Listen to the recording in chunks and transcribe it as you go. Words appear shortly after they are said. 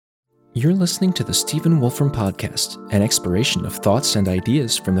You're listening to the Stephen Wolfram Podcast, an exploration of thoughts and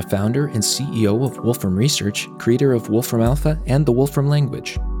ideas from the founder and CEO of Wolfram Research, creator of Wolfram Alpha and the Wolfram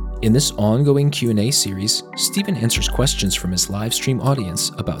language. In this ongoing Q&A series, Stephen answers questions from his live stream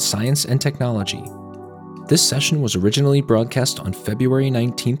audience about science and technology. This session was originally broadcast on February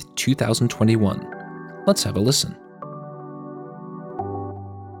 19th, 2021. Let's have a listen.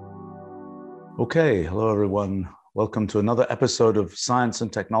 Okay, hello everyone. Welcome to another episode of Science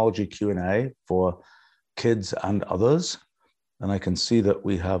and Technology Q&A for kids and others. And I can see that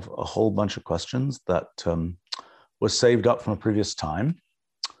we have a whole bunch of questions that were saved up from a previous time.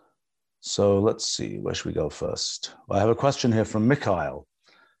 So let's see, where should we go first? I have a question here from Mikhail.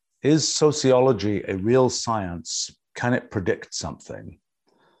 Is sociology a real science? Can it predict something?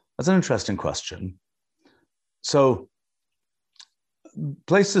 That's an interesting question. So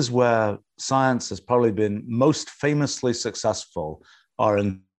places where science has probably been most famously successful are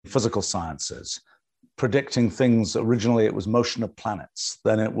in physical sciences, predicting things. Originally, it was motion of planets.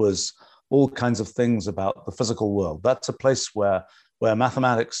 Then it was all kinds of things about the physical world. That's a place where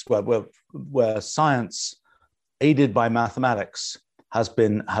mathematics, where science aided by mathematics has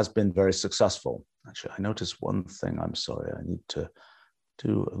been very successful. Actually, I noticed one thing. I'm sorry, I need to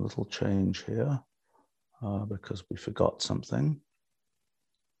do a little change here because we forgot something.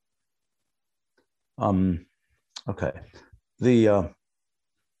 Okay. The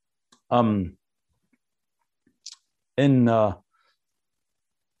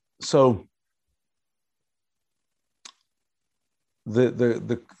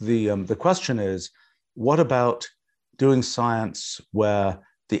question is, what about doing science where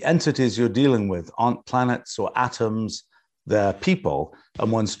the entities you're dealing with aren't planets or atoms, they're people,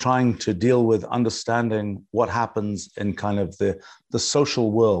 and one's trying to deal with understanding what happens in kind of the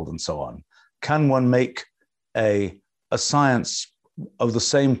social world and so on? Can one make a science of the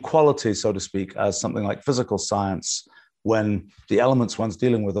same quality, so to speak, as something like physical science when the elements one's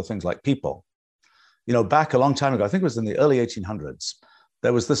dealing with are things like people? You know, back a long time ago, I think it was in the early 1800s,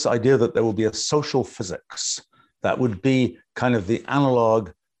 there was this idea that there will be a social physics that would be kind of the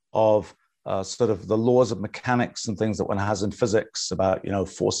analog of sort of the laws of mechanics and things that one has in physics about, you know,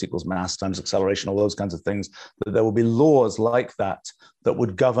 force equals mass times acceleration, all those kinds of things, that there will be laws like that that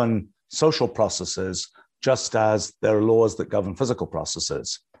would govern social processes, just as there are laws that govern physical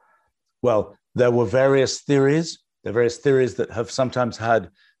processes. Well, there were various theories. There are various theories that have sometimes had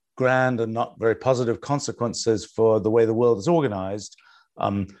grand and not very positive consequences for the way the world is organized,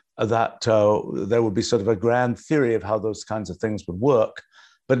 there would be sort of a grand theory of how those kinds of things would work,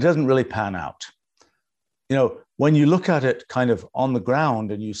 but it doesn't really pan out. You know, when you look at it kind of on the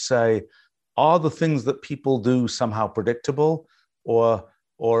ground and you say, are the things that people do somehow predictable, or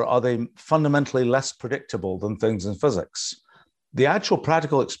are they fundamentally less predictable than things in physics? The actual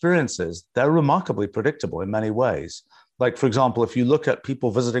practical experiences, they're remarkably predictable in many ways. Like, for example, if you look at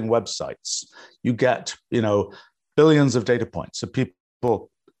people visiting websites, you get, you know, billions of data points of people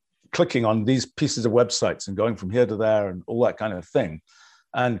clicking on these pieces of websites and going from here to there and all that kind of thing.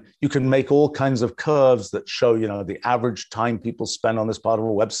 And you can make all kinds of curves that show, you know, the average time people spend on this part of a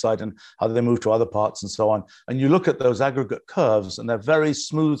website and how they move to other parts and so on. And you look at those aggregate curves and they're very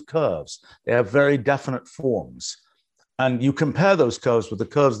smooth curves. They have very definite forms. And you compare those curves with the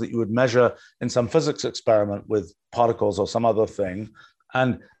curves that you would measure in some physics experiment with particles or some other thing.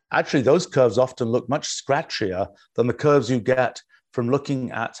 And actually, those curves often look much scratchier than the curves you get from looking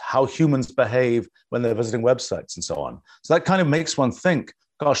at how humans behave when they're visiting websites and so on. So that kind of makes one think,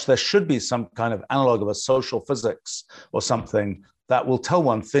 gosh, there should be some kind of analog of a social physics or something that will tell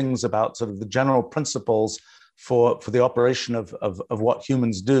one things about sort of the general principles for the operation of what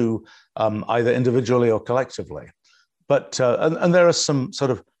humans do, either individually or collectively. But and there are some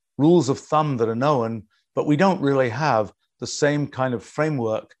sort of rules of thumb that are known, but we don't really have the same kind of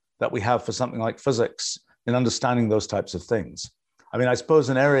framework that we have for something like physics in understanding those types of things. I mean, I suppose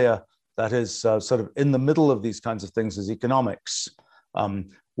an area that is sort of in the middle of these kinds of things is economics,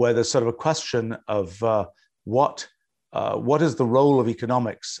 where there's sort of a question of what is the role of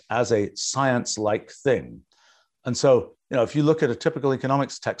economics as a science-like thing. And so, you know, if you look at a typical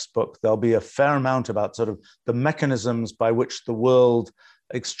economics textbook, there'll be a fair amount about sort of the mechanisms by which the world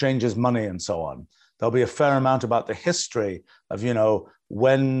exchanges money and so on. There'll be a fair amount about the history of, you know,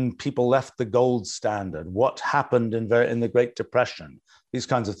 when people left the gold standard, what happened in the Great Depression, these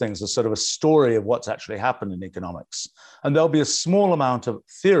kinds of things. There's sort of a story of what's actually happened in economics. And there'll be a small amount of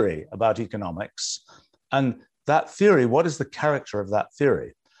theory about economics. And that theory, what is the character of that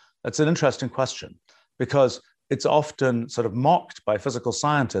theory? That's an interesting question, because it's often sort of mocked by physical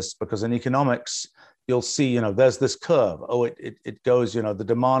scientists, because in economics, you'll see, there's this curve. Oh, it goes, the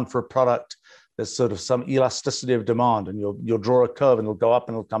demand for a product, there's sort of some elasticity of demand, and you'll draw a curve and it'll go up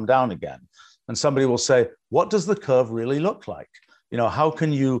and it'll come down again. And somebody will say, what does the curve really look like? How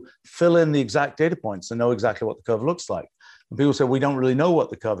can you fill in the exact data points and know exactly what the curve looks like? And people say, we don't really know what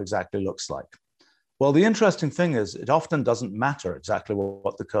the curve exactly looks like. Well, the interesting thing is it often doesn't matter exactly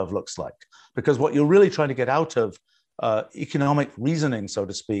what the curve looks like, because what you're really trying to get out of economic reasoning, so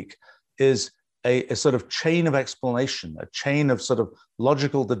to speak, is a sort of chain of explanation, a chain of sort of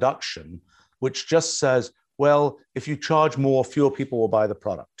logical deduction, which just says, well, if you charge more, fewer people will buy the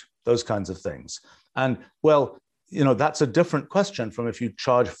product, those kinds of things. And well, that's a different question from if you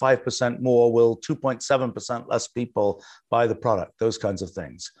charge 5% more, will 2.7% less people buy the product, those kinds of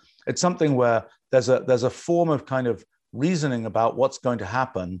things. It's something where there's a form of kind of reasoning about what's going to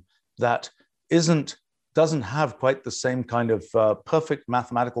happen that doesn't have quite the same kind of perfect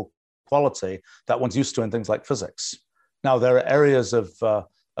mathematical quality that one's used to in things like physics. Now, there are areas of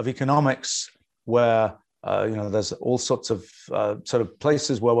economics where there's all sorts of sort of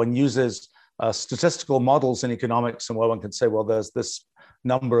places where one uses statistical models in economics, and where one can say, well, there's this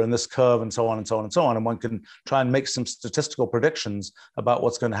number and this curve and so on and so on and so on, and one can try and make some statistical predictions about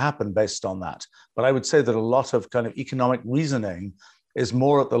what's going to happen based on that. But I would say that a lot of kind of economic reasoning is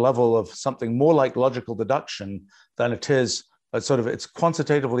more at the level of something more like logical deduction than it is it's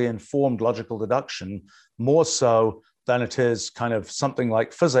quantitatively informed logical deduction, more so than it is kind of something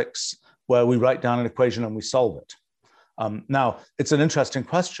like physics, where we write down an equation and we solve it. Now, it's an interesting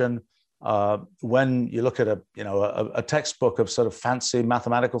question when you look at a textbook of sort of fancy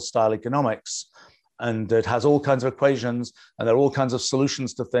mathematical style economics, and it has all kinds of equations, and there are all kinds of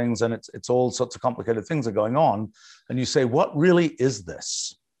solutions to things, and it's all sorts of complicated things are going on. And you say, what really is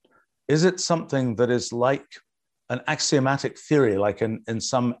this? Is it something that is like an axiomatic theory, like in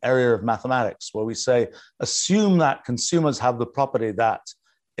some area of mathematics, where we say, assume that consumers have the property that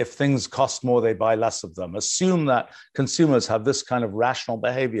if things cost more, they buy less of them. Assume that consumers have this kind of rational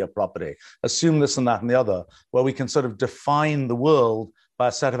behavior property. Assume this and that and the other, where we can sort of define the world by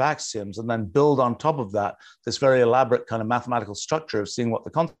a set of axioms and then build on top of that this very elaborate kind of mathematical structure of seeing what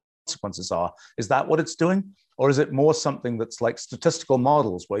the consequences are. Is that what it's doing? Or is it more something that's like statistical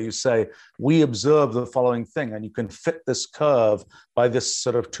models, where you say, we observe the following thing, and you can fit this curve by this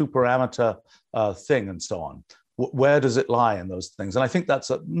sort of 2-parameter thing and so on? Where does it lie in those things? And I think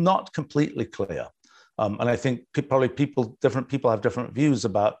that's not completely clear. And I think different people have different views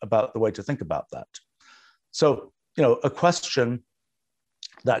about the way to think about that. So, a question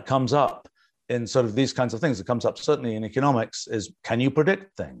that comes up in sort of these kinds of things, that comes up certainly in economics, is, can you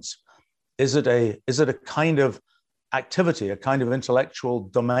predict things? Is it a kind of activity, a kind of intellectual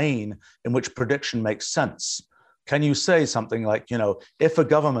domain in which prediction makes sense? Can you say something like, if a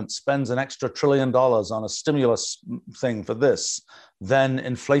government spends an extra $1 trillion on a stimulus thing for this, then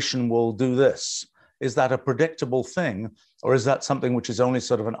inflation will do this? Is that a predictable thing? Or is that something which is only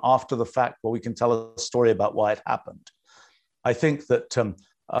sort of an after the fact, where we can tell a story about why it happened? I think that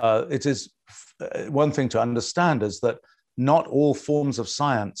it is one thing to understand is that not all forms of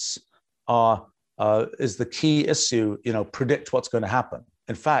science is the key issue, predict what's going to happen.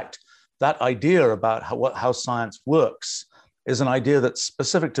 In fact, that idea about how science works is an idea that's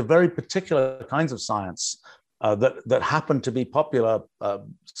specific to very particular kinds of science that happened to be popular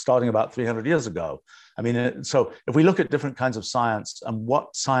starting about 300 years ago. I mean, so if we look at different kinds of science and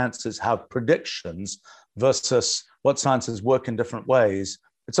what sciences have predictions versus what sciences work in different ways,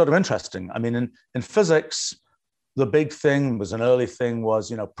 it's sort of interesting. I mean, in physics, the big thing was an early thing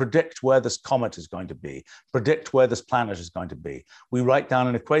was, predict where this comet is going to be, predict where this planet is going to be. We write down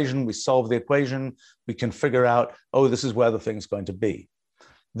an equation, we solve the equation, we can figure out, oh, this is where the thing's going to be.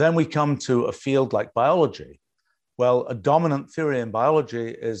 Then we come to a field like biology. Well, a dominant theory in biology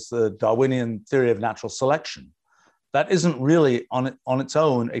is the Darwinian theory of natural selection. That isn't really on its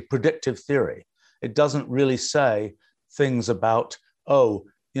own a predictive theory. It doesn't really say things about,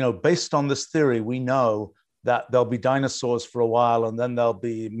 based on this theory, we know that there'll be dinosaurs for a while, and then there'll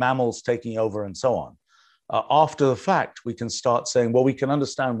be mammals taking over and so on. After the fact, we can start saying, well, we can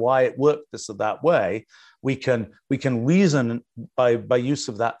understand why it worked this or that way. We can reason by use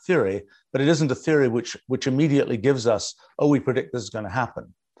of that theory, but it isn't a theory which immediately gives us, we predict this is going to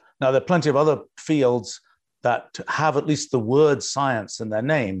happen. Now, there are plenty of other fields that have at least the word science in their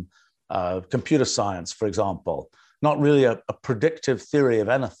name, computer science, for example, not really a predictive theory of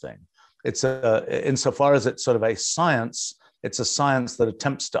anything. It's insofar as it's sort of a science, it's a science that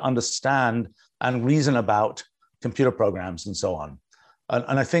attempts to understand and reason about computer programs and so on.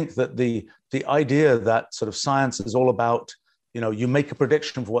 And I think that the idea that sort of science is all about, you make a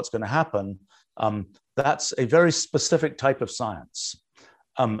prediction for what's going to happen, That's a very specific type of science.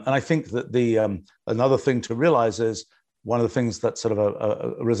 And I think that another thing to realize is one of the things that's sort of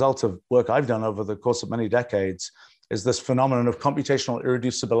a result of work I've done over the course of many decades is this phenomenon of computational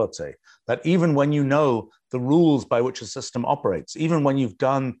irreducibility, that even when you know the rules by which a system operates, even when you've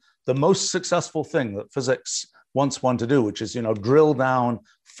done the most successful thing that physics wants one to do, which is, drill down,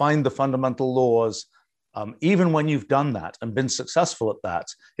 find the fundamental laws, even when you've done that and been successful at that,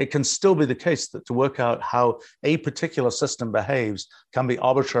 it can still be the case that to work out how a particular system behaves can be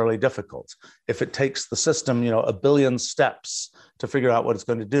arbitrarily difficult. If it takes the system, a billion steps to figure out what it's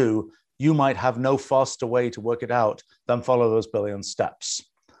going to do, you might have no faster way to work it out than follow those billion steps.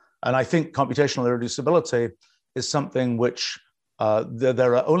 And I think computational irreducibility is something which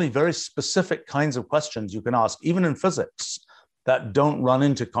there are only very specific kinds of questions you can ask, even in physics, that don't run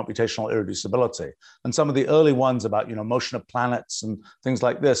into computational irreducibility. And some of the early ones about motion of planets and things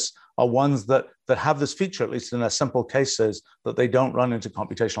like this are ones that have this feature, at least in their simple cases, that they don't run into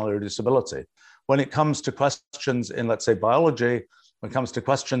computational irreducibility. When it comes to questions in, let's say, biology, when it comes to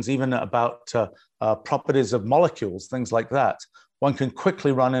questions even about properties of molecules, things like that, one can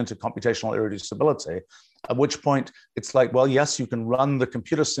quickly run into computational irreducibility, at which point it's like, well, yes, you can run the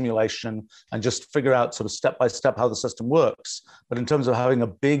computer simulation and just figure out sort of step by step how the system works. But in terms of having a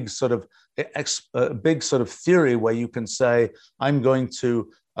big sort of theory where you can say, I'm going to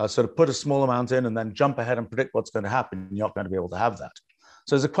sort of put a small amount in and then jump ahead and predict what's going to happen, you're not going to be able to have that.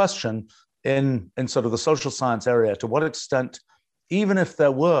 So there's a question in sort of the social science area, to what extent, even if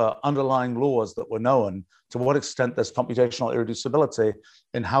there were underlying laws that were known, to what extent there's computational irreducibility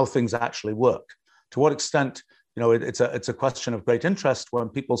in how things actually work. To what extent, it's a question of great interest when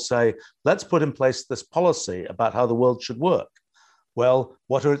people say, let's put in place this policy about how the world should work. Well,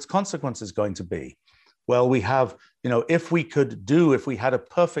 what are its consequences going to be? Well, we have, if we had a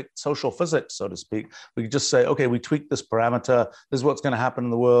perfect social physics, so to speak, we could just say, okay, we tweak this parameter, this is what's going to happen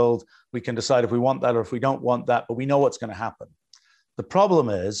in the world. We can decide if we want that or if we don't want that, but we know what's going to happen. The problem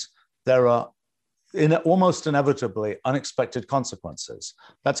is there are almost inevitably unexpected consequences.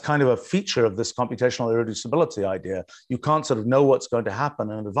 That's kind of a feature of this computational irreducibility idea. You can't sort of know what's going to happen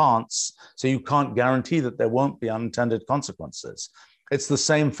in advance, so you can't guarantee that there won't be unintended consequences. It's the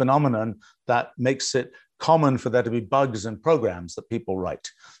same phenomenon that makes it common for there to be bugs in programs that people write.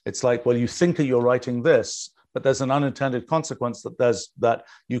 It's like, well, you think that you're writing this, but there's an unintended consequence that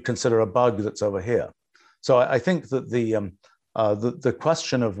you consider a bug that's over here. So I think that the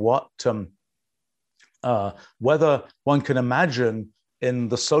question of whether one can imagine in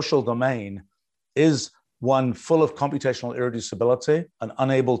the social domain is one full of computational irreducibility and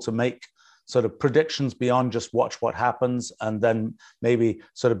unable to make sort of predictions beyond just watch what happens and then maybe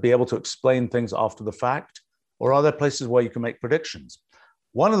sort of be able to explain things after the fact? Or are there places where you can make predictions?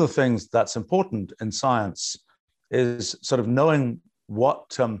 One of the things that's important in science is sort of knowing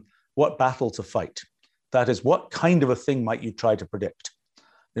what battle to fight. That is, what kind of a thing might you try to predict?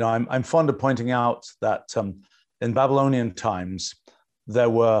 I'm fond of pointing out that in Babylonian times, there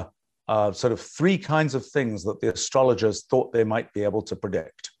were sort of three kinds of things that the astrologers thought they might be able to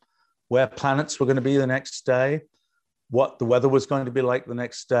predict: where planets were going to be the next day, what the weather was going to be like the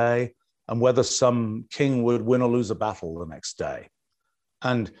next day, and whether some king would win or lose a battle the next day.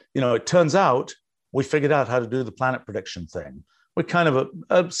 And, it turns out we figured out how to do the planet prediction thing. We're kind of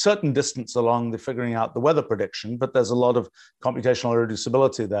a certain distance along the figuring out the weather prediction, but there's a lot of computational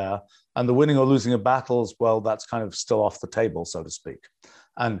irreducibility there. And the winning or losing of battles, well, that's kind of still off the table, so to speak.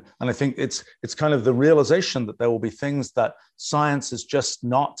 And I think it's kind of the realization that there will be things that science is just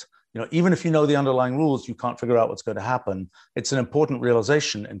not, even if you know the underlying rules, you can't figure out what's going to happen. It's an important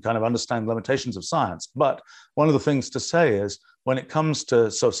realization in kind of understanding the limitations of science. But one of the things to say is, when it comes to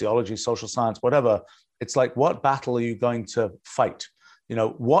sociology, social science, whatever, it's like, what battle are you going to fight?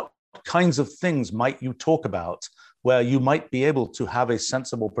 What kinds of things might you talk about where you might be able to have a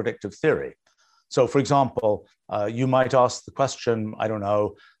sensible predictive theory? So, for example, you might ask the question, I don't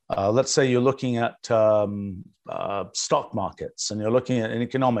know, let's say you're looking at stock markets, and you're looking at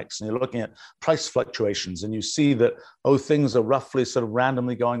economics, and you're looking at price fluctuations, and you see that, things are roughly sort of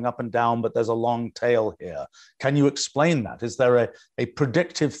randomly going up and down, but there's a long tail here. Can you explain that? Is there a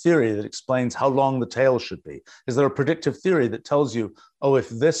predictive theory that explains how long the tail should be? Is there a predictive theory that tells you, if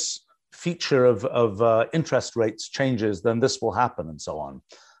this feature of interest rates changes, then this will happen, and so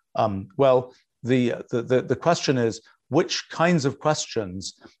on? Well, the question is, which kinds of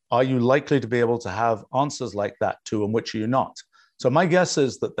questions are you likely to be able to have answers like that to, and which are you not? So my guess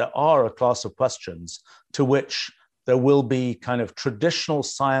is that there are a class of questions to which there will be kind of traditional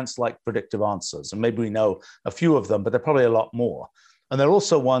science-like predictive answers. And maybe we know a few of them, but there are probably a lot more. And there are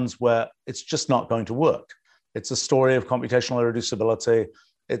also ones where it's just not going to work. It's a story of computational irreducibility.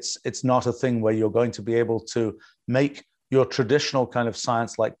 It's not a thing where you're going to be able to make your traditional kind of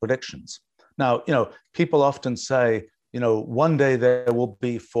science-like predictions. Now, people often say, one day there will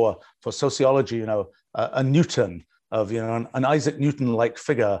be for sociology, a Newton of, an Isaac Newton-like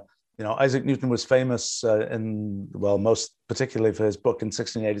figure. Isaac Newton was famous most particularly for his book in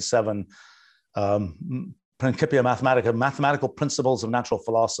 1687, Principia Mathematica, Mathematical Principles of Natural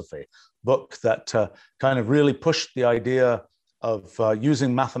Philosophy, book that kind of really pushed the idea of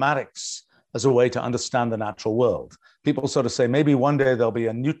using mathematics as a way to understand the natural world. People sort of say maybe one day there'll be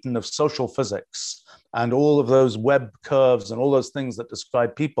a Newton of social physics, and all of those web curves and all those things that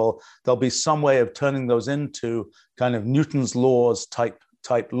describe people, there'll be some way of turning those into kind of Newton's laws type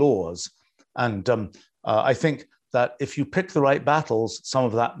laws. And I think that if you pick the right battles, some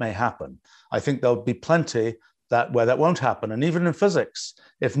of that may happen. I think there'll be plenty where that won't happen. And even in physics,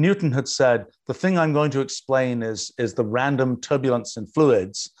 if Newton had said, the thing I'm going to explain is the random turbulence in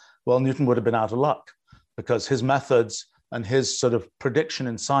fluids, well, Newton would have been out of luck, because his methods and his sort of prediction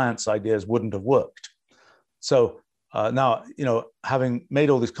in science ideas wouldn't have worked. So now, having made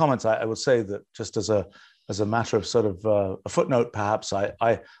all these comments, I would say that just as a matter of sort of a footnote, perhaps,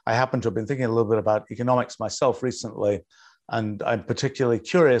 I happen to have been thinking a little bit about economics myself recently, and I'm particularly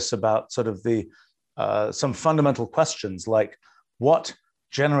curious about sort of some fundamental questions like what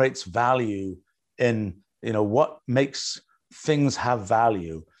generates value in, what makes things have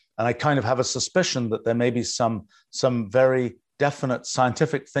value. And I kind of have a suspicion that there may be some very definite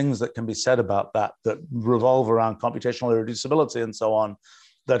scientific things that can be said about that revolve around computational irreducibility and so on,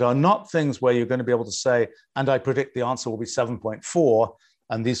 that are not things where you're going to be able to say, and I predict the answer will be 7.4,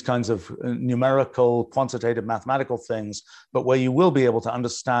 and these kinds of numerical, quantitative, mathematical things, but where you will be able to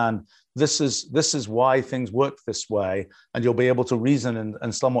understand this is why things work this way, and you'll be able to reason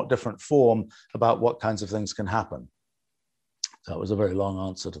in somewhat different form about what kinds of things can happen. So that was a very long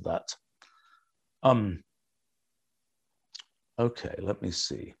answer to that. Okay, let me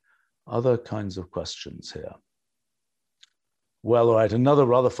see. Other kinds of questions here. Well, all right, another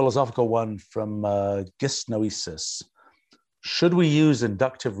rather philosophical one from Gisnoesis. Should we use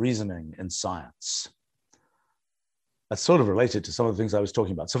inductive reasoning in science? That's sort of related to some of the things I was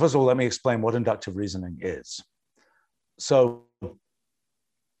talking about. So first of all, let me explain what inductive reasoning is. So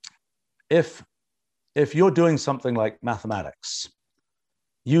if you're doing something like mathematics,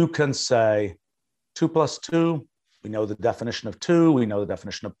 you can say 2 plus 2, we know the definition of 2, we know the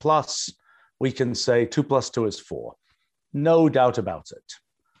definition of plus, we can say 2 plus 2 is 4. No doubt about it.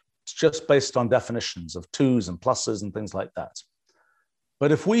 It's just based on definitions of 2s and pluses and things like that.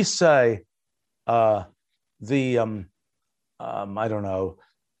 But if we say I don't know,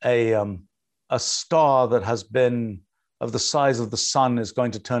 a star that has been of the size of the sun is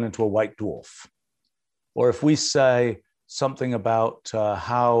going to turn into a white dwarf, or if we say something about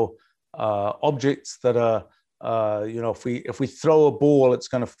how objects that are, if we throw a ball, it's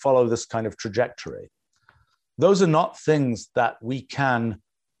going to follow this kind of trajectory. Those are not things that we can,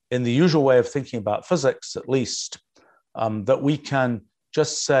 in the usual way of thinking about physics, at least, that we can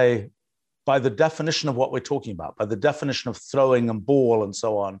just say, by the definition of what we're talking about, by the definition of throwing a ball and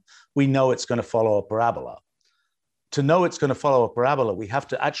so on, we know it's going to follow a parabola. To know it's going to follow a parabola, we have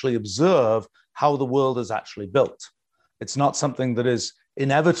to actually observe how the world is actually built. It's not something that is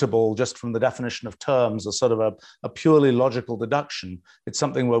inevitable just from the definition of terms, or sort of a purely logical deduction. It's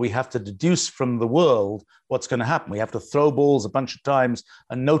something where we have to deduce from the world what's going to happen. We have to throw balls a bunch of times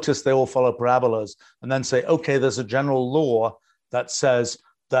and notice they all follow parabolas, and then say, okay, there's a general law that says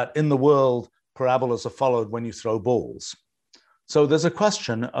that in the world, parabolas are followed when you throw balls. So there's a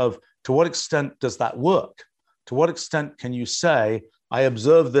question of, to what extent does that work? To what extent can you say, I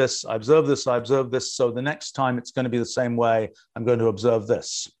observe this, I observe this, I observe this, so the next time it's going to be the same way, I'm going to observe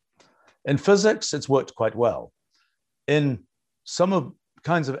this. In physics, it's worked quite well. In some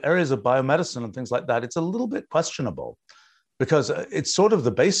kinds of areas of biomedicine and things like that, it's a little bit questionable, because it's sort of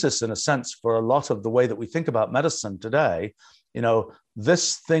the basis, in a sense, for a lot of the way that we think about medicine today.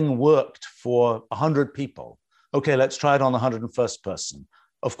 This thing worked for 100 people. Okay, let's try it on the 101st person.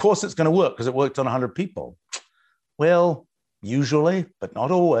 Of course it's going to work because it worked on 100 people. Well, usually, but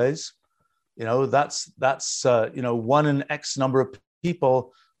not always. That's one in X number of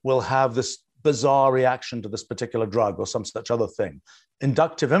people will have this bizarre reaction to this particular drug or some such other thing.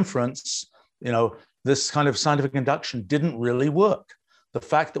 Inductive inference, this kind of scientific induction didn't really work. The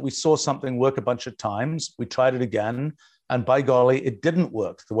fact that we saw something work a bunch of times, we tried it again, and by golly, it didn't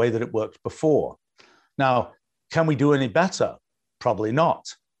work the way that it worked before. Now, can we do any better? Probably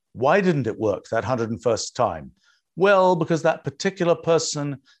not. Why didn't it work that 101st time? Well, because that particular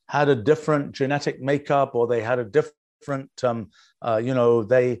person had a different genetic makeup, or they had a different,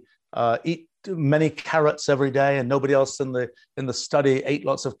 they eat many carrots every day, and nobody else in the study ate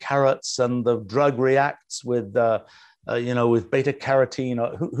lots of carrots, and the drug reacts with with beta carotene,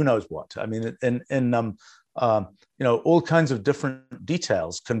 or who knows what. I mean, all kinds of different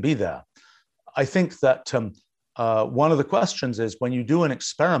details can be there. I think that one of the questions is, when you do an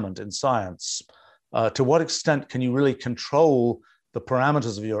experiment in science, to what extent can you really control the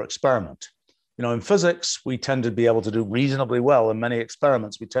parameters of your experiment? In physics, we tend to be able to do reasonably well in many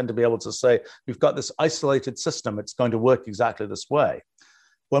experiments. We tend to be able to say, we've got this isolated system, it's going to work exactly this way.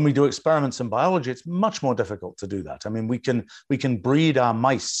 When we do experiments in biology, it's much more difficult to do that. I mean, we can breed our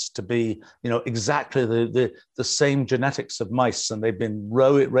mice to be, exactly the same genetics of mice, and they've been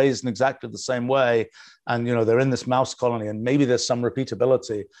raised in exactly the same way, and they're in this mouse colony, and maybe there's some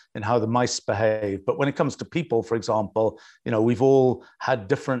repeatability in how the mice behave. But when it comes to people, for example, we've all had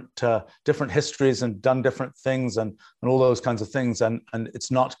different histories and done different things, and all those kinds of things, and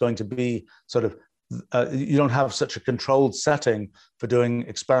it's not going to be sort of you don't have such a controlled setting for doing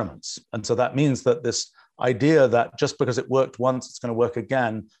experiments. And so that means that this idea that just because it worked once, it's going to work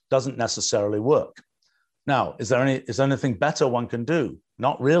again, doesn't necessarily work. Now, is there anything better one can do?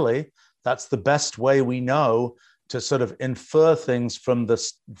 Not really. That's the best way we know to sort of infer things from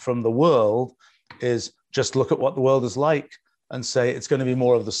the world, is just look at what the world is like and say it's going to be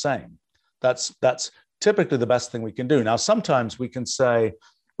more of the same. That's typically the best thing we can do. Now, sometimes we can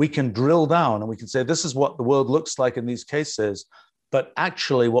drill down and we can say, this is what the world looks like in these cases. But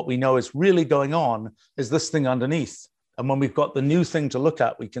actually, what we know is really going on is this thing underneath. And when we've got the new thing to look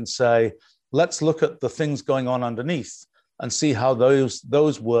at, we can say, let's look at the things going on underneath and see how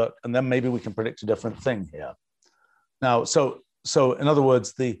those work. And then maybe we can predict a different thing here. Now, so in other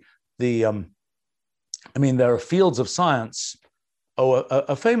words, there are fields of science.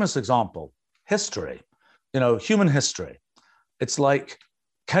 A famous example, history, human history. It's like,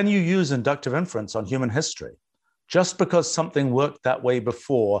 can you use inductive inference on human history? Just because something worked that way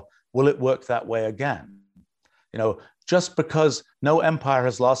before, will it work that way again? Just because no empire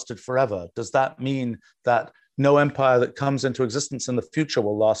has lasted forever, does that mean that no empire that comes into existence in the future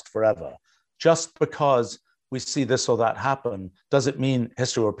will last forever? Just because we see this or that happen, does it mean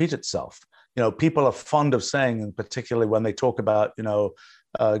history will repeat itself? People are fond of saying, and particularly when they talk about,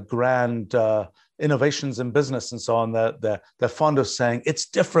 grand innovations in business and so on, they're fond of saying it's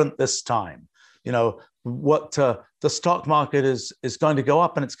different this time. What the stock market is going to go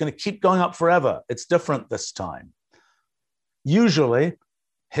up, and it's going to keep going up forever. It's different this time. Usually,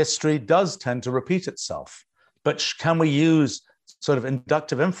 history does tend to repeat itself, but can we use sort of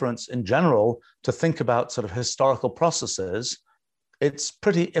inductive inference in general to think about sort of historical processes? It's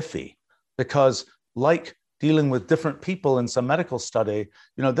pretty iffy, because like dealing with different people in some medical study,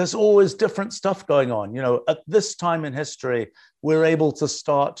 there's always different stuff going on. At this time in history, we're able to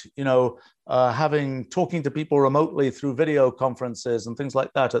start, talking to people remotely through video conferences and things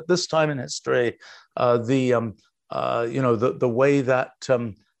like that. At this time in history, the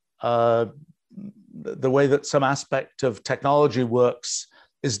way that some aspect of technology works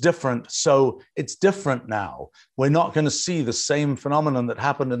is different. So it's different now. We're not going to see the same phenomenon that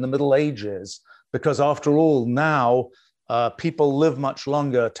happened in the Middle Ages, because after all, now people live much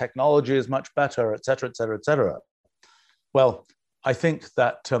longer, technology is much better, et cetera, et cetera, et cetera. Well, I think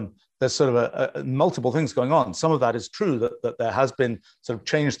that there's sort of multiple things going on. Some of that is true, that there has been sort of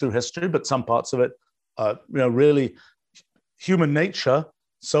change through history, but some parts of it, really human nature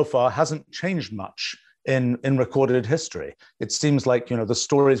so far hasn't changed much in recorded history. It seems like, the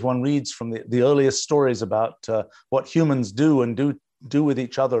stories one reads from the earliest stories about what humans do and do with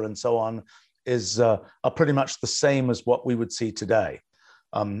each other and so on are pretty much the same as what we would see today.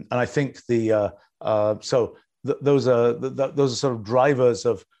 And I think those are sort of drivers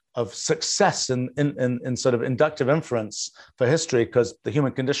of success in sort of inductive inference for history, because the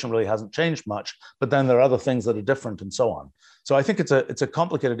human condition really hasn't changed much, but then there are other things that are different and so on. So I think it's a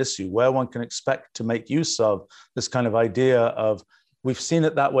complicated issue where one can expect to make use of this kind of idea of, we've seen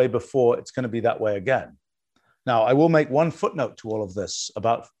it that way before, it's going to be that way again. Now, I will make one footnote to all of this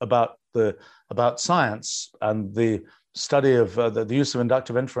about science and the study of the use of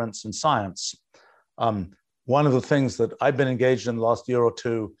inductive inference in science. One of the things that I've been engaged in the last year or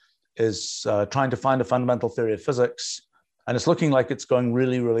two is trying to find a fundamental theory of physics, and it's looking like it's going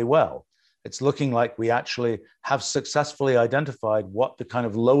really, really well. It's looking like we actually have successfully identified what the kind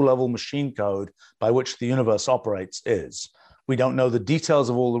of low-level machine code by which the universe operates is. We don't know the details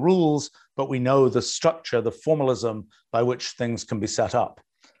of all the rules, but we know the structure, the formalism by which things can be set up.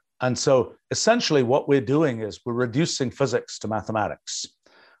 And so essentially what we're doing is we're reducing physics to mathematics.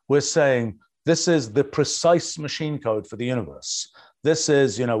 We're saying this is the precise machine code for the universe. This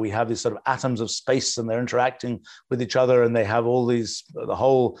is, we have these sort of atoms of space and they're interacting with each other and they have all these, the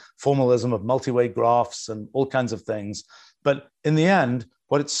whole formalism of multi-way graphs and all kinds of things. But in the end,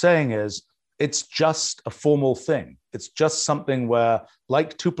 what it's saying is it's just a formal thing. It's just something where,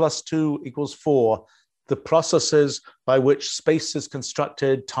 like 2 + 2 = 4, the processes by which space is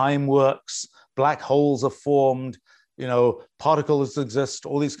constructed, time works, black holes are formed, particles exist,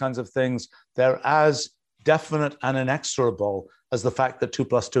 all these kinds of things, they're as definite and inexorable as the fact that 2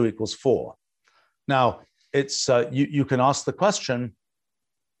 + 2 = 4. Now, it's you can ask the question,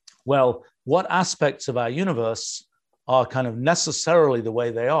 well, what aspects of our universe are kind of necessarily the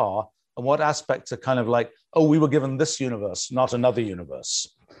way they are, and what aspects are kind of like, oh, we were given this universe, not another universe?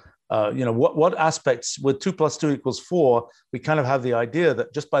 What aspects with 2 + 2 = 4, we kind of have the idea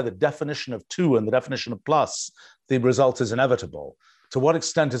that just by the definition of 2 and the definition of plus, the result is inevitable. To what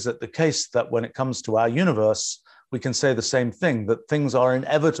extent is it the case that when it comes to our universe, we can say the same thing, that things are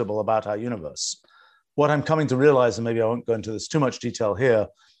inevitable about our universe? What I'm coming to realize, and maybe I won't go into this too much detail here,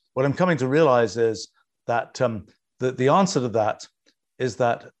 what I'm coming to realize is that the answer to that is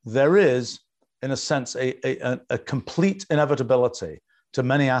that there is, in a sense, a complete inevitability to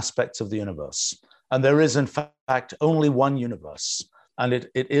many aspects of the universe. And there is, in fact, only one universe. And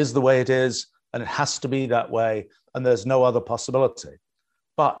it is the way it is, and it has to be that way, and there's no other possibility.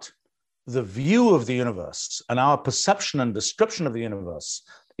 But the view of the universe and our perception and description of the universe,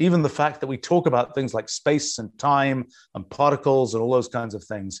 even the fact that we talk about things like space and time and particles and all those kinds of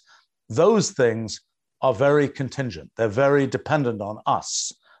things, those things are very contingent. They're very dependent on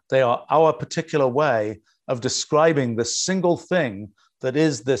us. They are our particular way of describing this single thing that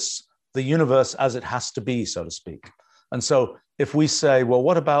is the universe as it has to be, so to speak. And so if we say, well,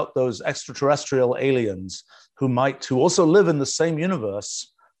 what about those extraterrestrial aliens who also live in the same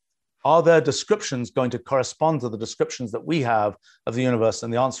universe? Are their descriptions going to correspond to the descriptions that we have of the universe?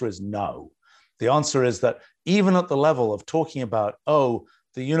 And the answer is no. The answer is that even at the level of talking about, oh,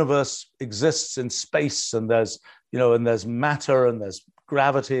 the universe exists in space and there's matter and there's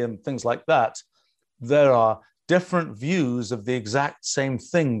gravity and things like that, there are different views of the exact same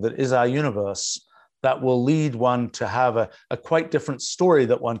thing that is our universe that will lead one to have a quite different story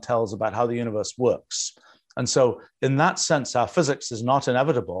that one tells about how the universe works. And so in that sense, our physics is not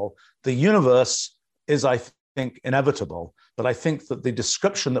inevitable. The universe is, I think, inevitable. But I think that the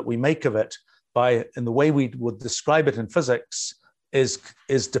description that we make of it in the way we would describe it in physics is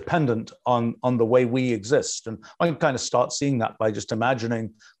dependent on the way we exist. And I can kind of start seeing that by just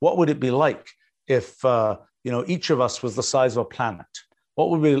imagining what would it be like if each of us was the size of a planet? What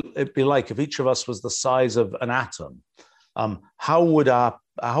would it be like if each of us was the size of an atom? How would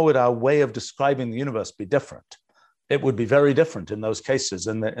our way of describing the universe be different? It would be very different in those cases.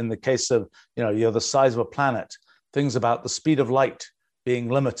 In the case of you're the size of a planet, things about the speed of light being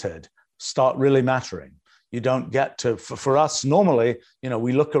limited start really mattering. You don't get to, for us normally,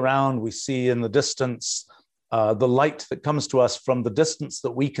 we look around, we see in the distance the light that comes to us from the distance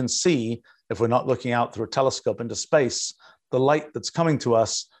that we can see. If we're not looking out through a telescope into space, the light that's coming to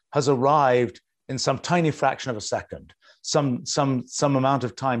us has arrived in some tiny fraction of a second, some amount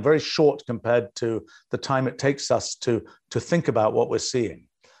of time, very short compared to the time it takes us to think about what we're seeing.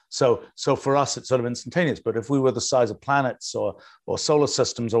 So for us, it's sort of instantaneous. But if we were the size of planets or solar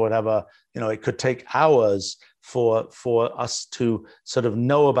systems or whatever, it could take hours for us to sort of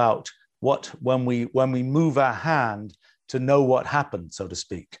know about when we move our hand to know what happened, so to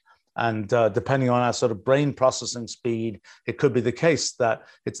speak. And depending on our sort of brain processing speed, it could be the case that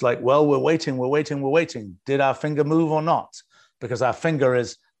it's like, well, we're waiting. Did our finger move or not? Because our finger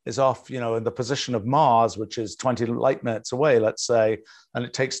is off, in the position of Mars, which is 20 light minutes away, let's say, and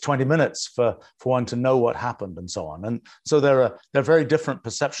it takes 20 minutes for one to know what happened and so on. And so there are very different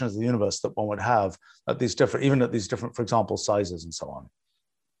perceptions of the universe that one would have at these different, for example, sizes and so on.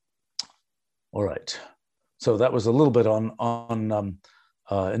 All right. So that was a little bit on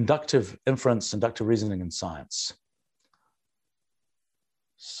inductive inference, inductive reasoning in science.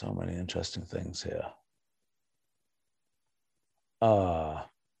 So many interesting things here.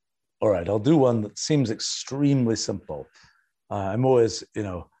 All right, I'll do one that seems extremely simple. I'm always,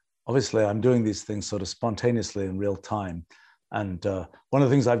 obviously I'm doing these things sort of spontaneously in real time. And one of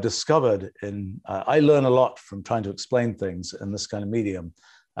the things I've discovered I learn a lot from trying to explain things in this kind of medium.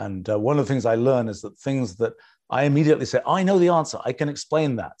 And one of the things I learn is that things that I immediately say, I know the answer, I can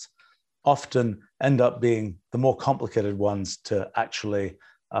explain that, often end up being the more complicated ones to actually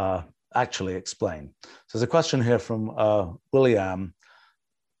explain. So there's a question here from William.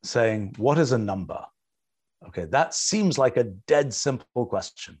 saying, what is a number? Okay, that seems like a dead simple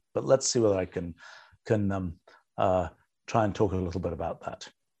question, but let's see whether I can try and talk a little bit about that.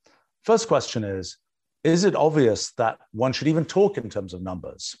 First question is it obvious that one should even talk in terms of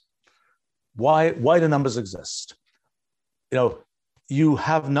numbers? Why do numbers exist? You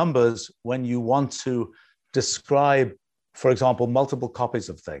have numbers when you want to describe, for example, multiple copies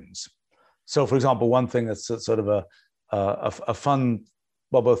of things. So, for example, one thing that's sort of a fun,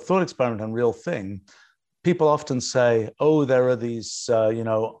 well, both thought experiment and real thing. People often say, "Oh, there are these,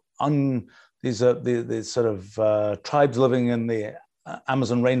 these are the sort of tribes living in the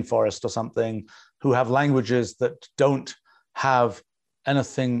Amazon rainforest or something who have languages that don't have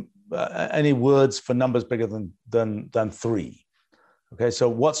anything, any words for numbers bigger than 3." Okay, so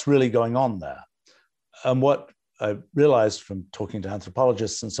what's really going on there? And what I realized from talking to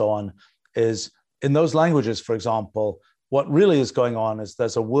anthropologists and so on is in those languages, for example, what really is going on is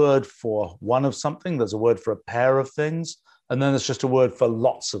there's a word for one of something, there's a word for a pair of things, and then there's just a word for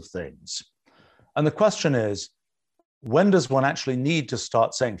lots of things. And the question is, when does one actually need to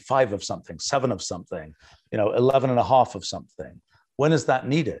start saying 5 of something, 7 of something, 11 and a half of something? When is that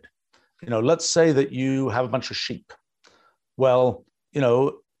needed? Let's say that you have a bunch of sheep. Well,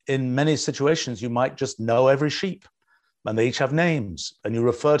 in many situations, you might just know every sheep, and they each have names, and you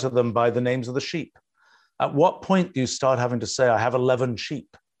refer to them by the names of the sheep. At what point do you start having to say, I have 11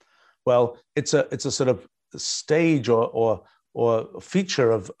 sheep? Well, it's a sort of stage or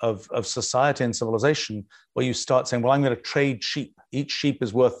feature of society and civilization where you start saying, well, I'm going to trade sheep. Each sheep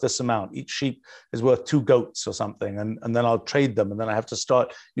is worth this amount. Each sheep is worth 2 goats or something. And then I'll trade them. And then I have to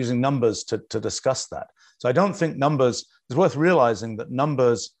start using numbers to discuss that. So I don't think numbers, it's worth realizing that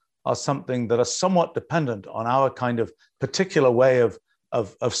numbers are something that are somewhat dependent on our kind of particular way of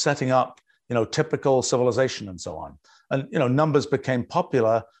setting up, typical civilization and so on. And, numbers became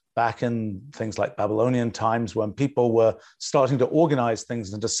popular back in things like Babylonian times when people were starting to organize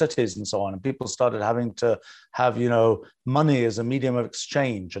things into cities and so on. And people started having to have, money as a medium of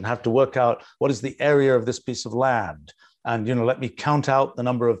exchange and have to work out what is the area of this piece of land. And, let me count out the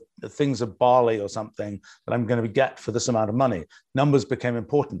number of things of barley or something that I'm going to get for this amount of money. Numbers became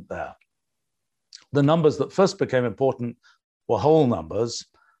important there. The numbers that first became important were whole numbers.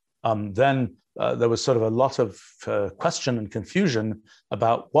 Then there was sort of a lot of question and confusion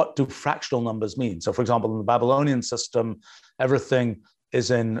about what do fractional numbers mean. So, for example, in the Babylonian system, everything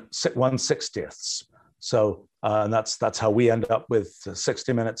is in 1/60ths. So, and that's how we end up with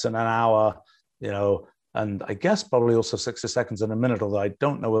 60 minutes in an hour, and I guess probably also 60 seconds in a minute, although I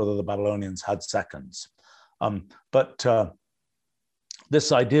don't know whether the Babylonians had seconds. But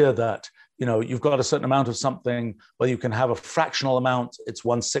this idea that you've got a certain amount of something, whether you can have a fractional amount, it's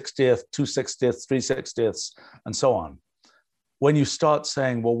 1/60th, 2/60ths, 3/60ths, and so on. When you start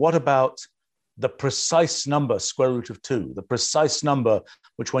saying, well, what about the precise number, square root of 2, the precise number,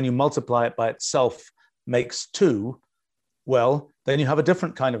 which when you multiply it by itself makes 2, well, then you have a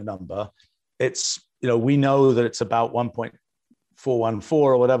different kind of number. It's, we know that it's about 1.414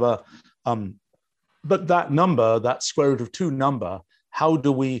 or whatever. But that number, that square root of 2 number, how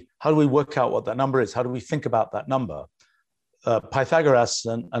do we work out what that number is? How do we think about that number? Pythagoras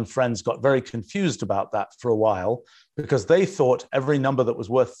and friends got very confused about that for a while because they thought every number that was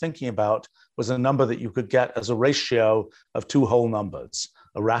worth thinking about was a number that you could get as a ratio of 2 whole numbers,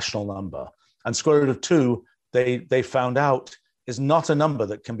 a rational number. And square root of 2, they found out, is not a number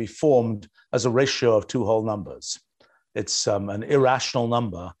that can be formed as a ratio of 2 whole numbers. It's an irrational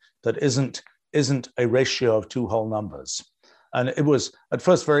number that isn't a ratio of 2 whole numbers. And it was at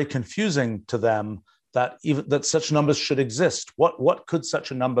first very confusing to them that such numbers should exist. What could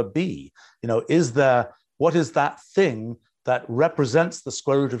such a number be? What is that thing that represents the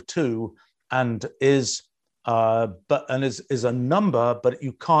square root of 2 and is a number, but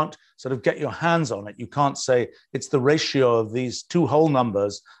you can't sort of get your hands on it. You can't say it's the ratio of these 2 whole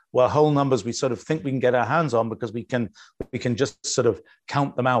numbers. Well, whole numbers we sort of think we can get our hands on because we can just sort of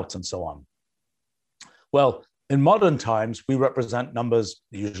count them out and so on. Well, in modern times, we represent numbers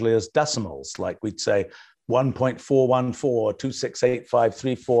usually as decimals, like we'd say 1.414, 2685,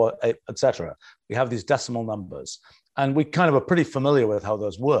 34, etc. We have these decimal numbers, and we kind of are pretty familiar with how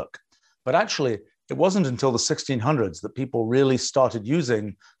those work. But actually, it wasn't until the 1600s that people really started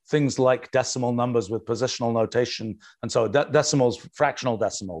using things like decimal numbers with positional notation, and so decimals, fractional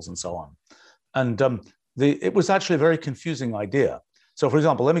decimals, and so on. And it was actually a very confusing idea. So, for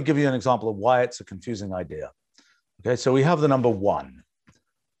example, let me give you an example of why it's a confusing idea. Okay, so we have the number 1,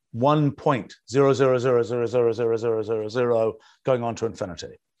 1.000000000 going on to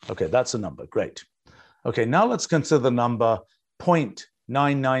infinity. Okay, that's a number, great. Okay, now let's consider the number 0.0000000001.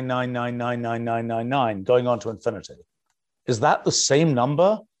 999999999 going on to infinity. Is that the same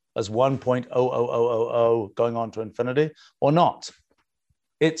number as 1.00000 going on to infinity or not?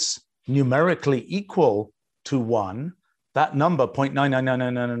 It's numerically equal to 1. That number,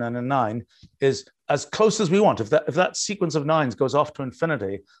 0.9999999, is as close as we want. If that sequence of nines goes off to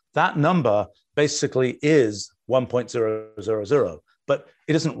infinity, that number basically is 1.000. But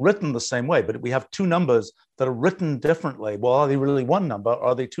it isn't written the same way. But we have two numbers that are written differently. Well, are they really one number or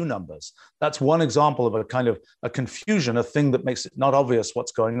are they two numbers? That's one example of a kind of a confusion, a thing that makes it not obvious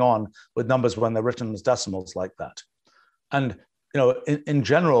what's going on with numbers when they're written as decimals like that. And in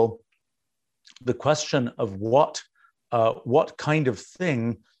general, the question of what kind of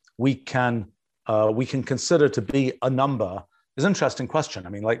thing we can consider to be a number is an interesting question. I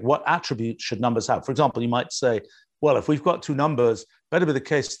mean, like, what attributes should numbers have? For example, you might say, well, if we've got two numbers, better be the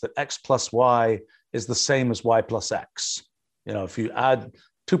case that x plus y is the same as y plus x. If you add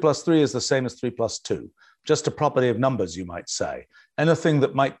 2 plus 3 is the same as 3 plus 2. Just a property of numbers, you might say. Anything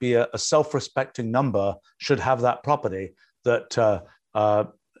that might be a self-respecting number should have that property that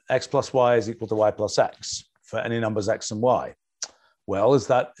x plus y is equal to y plus x for any numbers x and y. Well,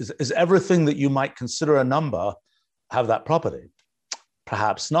 is everything that you might consider a number have that property?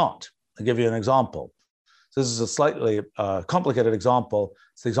 Perhaps not. I'll give you an example. So this is a slightly complicated example.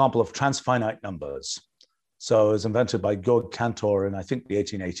 It's the example of transfinite numbers. So it was invented by Georg Cantor in, I think, the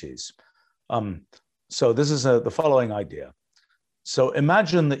 1880s. So this is the following idea. So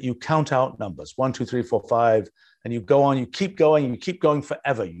imagine that you count out numbers, 1, 2, 3, 4, 5, and you go on, you keep going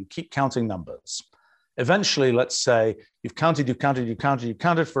forever. You keep counting numbers. Eventually, let's say you've counted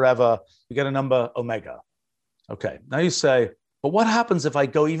forever, you get a number omega. Okay, now you say, but what happens if I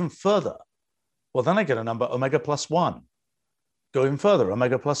go even further? Well, then I get a number omega plus 1. Go even further,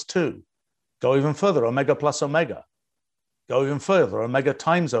 omega plus 2. Go even further, omega plus omega. Go even further, omega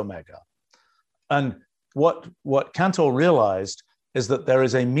times omega. And what Cantor realized is that there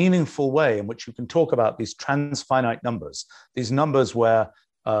is a meaningful way in which you can talk about these transfinite numbers, these numbers where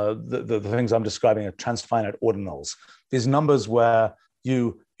the things I'm describing are transfinite ordinals, these numbers where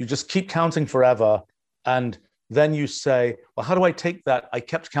you just keep counting forever, and then you say, well, how do I take that I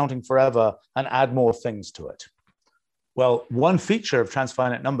kept counting forever and add more things to it? Well, one feature of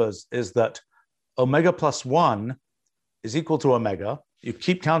transfinite numbers is that omega plus 1 is equal to omega. You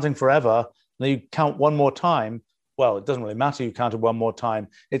keep counting forever, then you count one more time. Well, it doesn't really matter. You counted one more time.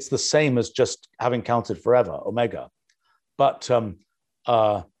 It's the same as just having counted forever, omega. But no,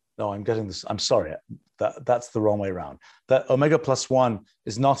 I'm getting this. I'm sorry. That's the wrong way around. That omega plus 1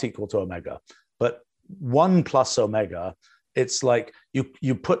 is not equal to omega. But 1 plus omega, it's like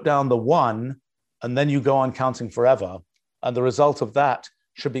you put down the 1 and then you go on counting forever. And the result of that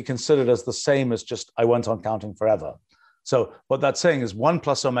should be considered as the same as just I went on counting forever. So what that's saying is 1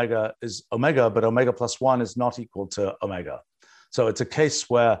 plus omega is omega, but omega plus 1 is not equal to omega. So it's a case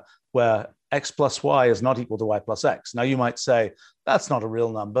where x plus y is not equal to y plus x. Now you might say, that's not a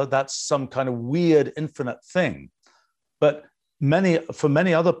real number. That's some kind of weird infinite thing. But for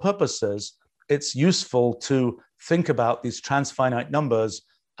many other purposes, it's useful to think about these transfinite numbers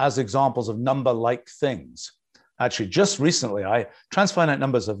as examples of number-like things. Actually, just recently, transfinite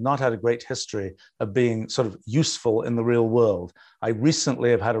numbers have not had a great history of being sort of useful in the real world. I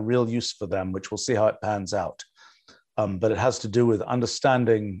recently have had a real use for them, which we'll see how it pans out. But it has to do with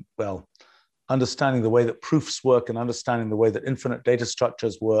understanding the way that proofs work and understanding the way that infinite data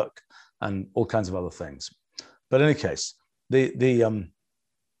structures work and all kinds of other things. But in any case,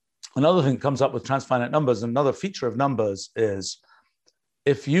 another thing that comes up with transfinite numbers, another feature of numbers is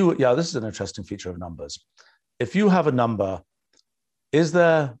this is an interesting feature of numbers. If you have a number,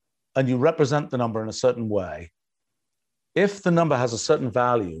 and you represent the number in a certain way, if the number has a certain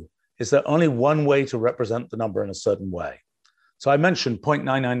value, is there only one way to represent the number in a certain way? So I mentioned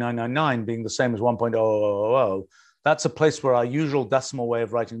 0.99999 being the same as 1.0000. That's a place where our usual decimal way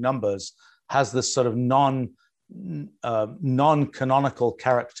of writing numbers has this sort of non-canonical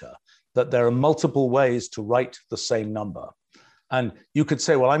character, that there are multiple ways to write the same number. And you could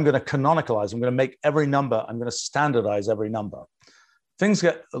say, well, I'm going to canonicalize, I'm going to make every number, I'm going to standardize every number. Things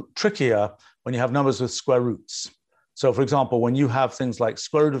get trickier when you have numbers with square roots. So for example, when you have things like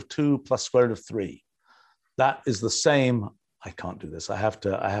square root of 2 plus square root of 3, that is the same. I can't do this. I have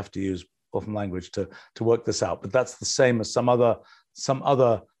to use Wolfram language to work this out, but that's the same as some other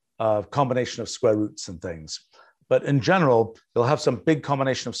combination of square roots and things. But in general, you'll have some big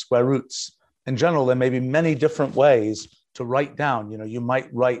combination of square roots. In general, there may be many different ways to write down. You might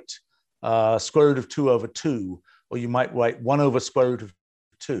write square root of 2 over 2, or you might write 1 over square root of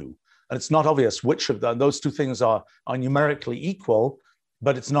 2. And it's not obvious which of those two things are numerically equal,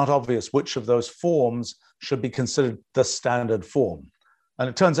 but it's not obvious which of those forms should be considered the standard form. And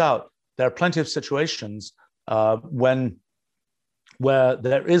it turns out there are plenty of situations where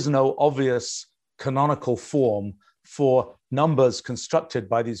there is no obvious canonical form for numbers constructed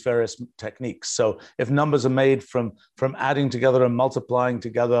by these various techniques. So if numbers are made from adding together and multiplying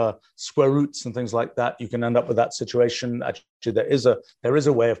together square roots and things like that, you can end up with that situation. Actually, there is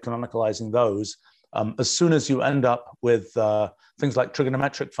a way of canonicalizing those. As soon as you end up with things like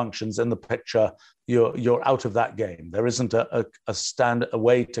trigonometric functions in the picture, you're out of that game. There isn't a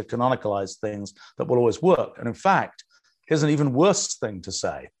way to canonicalize things that will always work. And in fact, here's an even worse thing to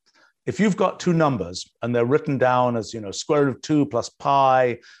say. If you've got two numbers and they're written down as, square root of 2 plus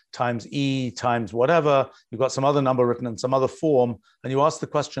pi times e times whatever, you've got some other number written in some other form, and you ask the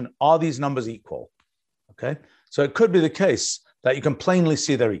question, are these numbers equal? Okay, so it could be the case that you can plainly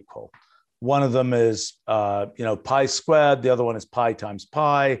see they're equal. One of them is, pi squared. The other one is pi times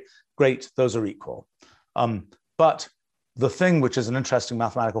pi. Great, those are equal. But the thing which is an interesting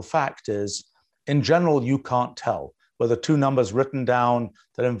mathematical fact is, in general, you can't tell whether two numbers written down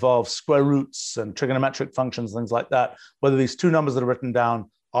that involve square roots and trigonometric functions, things like that, whether these two numbers that are written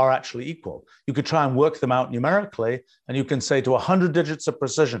down are actually equal. You could try and work them out numerically, and you can say to 100 digits of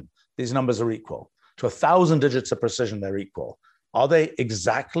precision, these numbers are equal. To 1,000 digits of precision, they're equal. Are they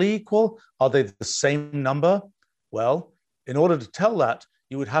exactly equal? Are they the same number? Well, in order to tell that,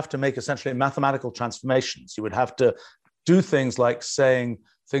 you would have to make essentially mathematical transformations. You would have to do things like saying,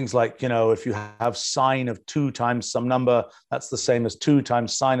 if you have sine of 2 times some number, that's the same as 2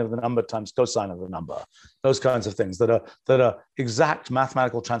 times sine of the number times cosine of the number. Those kinds of things that are exact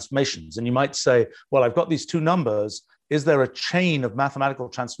mathematical transformations. And you might say, well, I've got these two numbers. Is there a chain of mathematical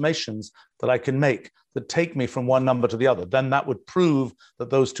transformations that I can make that take me from one number to the other? Then that would prove that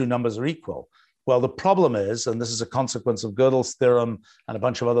those two numbers are equal. Well, the problem is, and this is a consequence of Gödel's theorem and a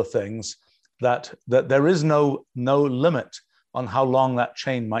bunch of other things, that there is no limit on how long that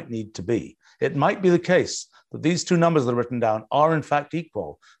chain might need to be. It might be the case that these two numbers that are written down are in fact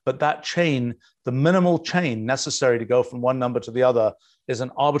equal, but that chain, the minimal chain necessary to go from one number to the other, is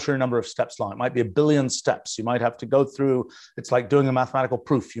an arbitrary number of steps long. It might be 1 billion steps. You might have to go through, it's like doing a mathematical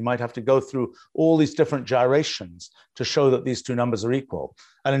proof. You might have to go through all these different gyrations to show that these two numbers are equal.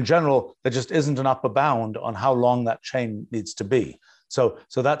 And in general, there just isn't an upper bound on how long that chain needs to be. So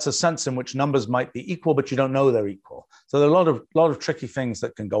that's a sense in which numbers might be equal, but you don't know they're equal. So there are a lot of tricky things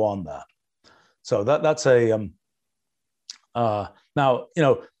that can go on there. So that's a now,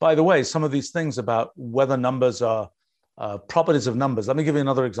 by the way, some of these things about whether numbers are properties of numbers. Let me give you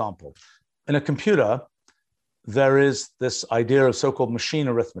another example. In a computer, there is this idea of so-called machine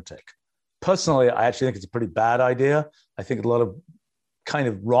arithmetic. Personally, I actually think it's a pretty bad idea. I think a lot of kind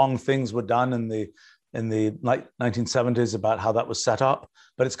of wrong things were done in the 1970s about how that was set up,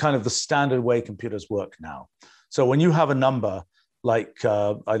 but it's kind of the standard way computers work now. So when you have a number like,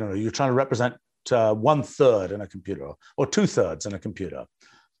 you're trying to represent 1/3 in a computer or 2/3 in a computer.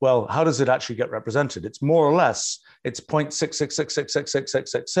 Well, how does it actually get represented? It's more or less, it's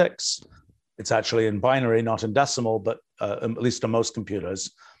 0.666666666. It's actually in binary, not in decimal, but at least on most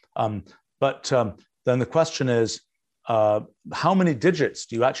computers. Then the question is, how many digits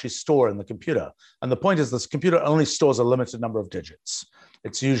do you actually store in the computer? And the point is this computer only stores a limited number of digits.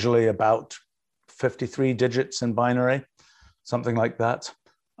 It's usually about 53 digits in binary, something like that.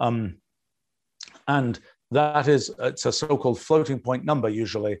 And that is, it's a so-called floating point number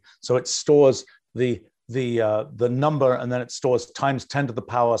usually. So it stores the number, and then it stores times 10 to the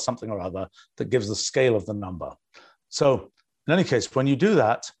power something or other that gives the scale of the number. So in any case, when you do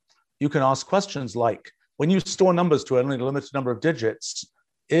that, you can ask questions like, when you store numbers to only a limited number of digits,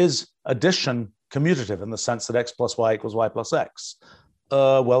 is addition commutative in the sense that x plus y equals y plus x?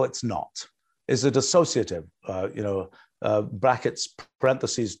 Well, it's not. Is it associative? Brackets,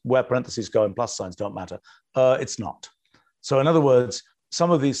 parentheses, where parentheses go and plus signs don't matter. It's not. So in other words, some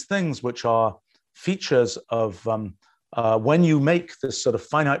of these things which are features of when you make this sort of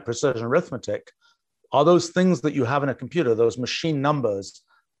finite precision arithmetic, are those things that you have in a computer, those machine numbers,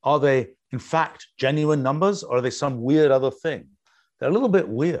 are they in fact genuine numbers, or are they some weird other thing? They're a little bit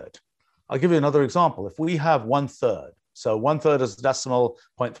weird. I'll give you another example. If we have 1/3, so 1/3 is decimal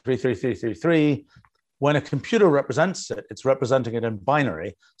 0.33333. When a computer represents it, it's representing it in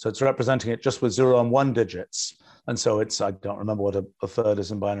binary. So it's representing it just with 0 and 1 digits. And so it's, I don't remember what a third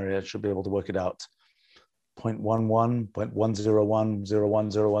is in binary. I should be able to work it out. 0.11, 0.101,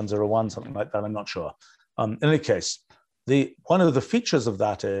 010101, something like that. I'm not sure. In any case, one of the features of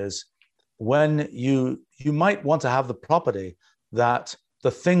that is when you might want to have the property that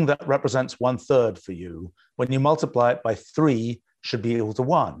the thing that represents 1/3 for you, when you multiply it by 3, should be equal to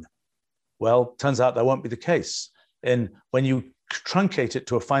 1. Well, turns out that won't be the case. And when you truncate it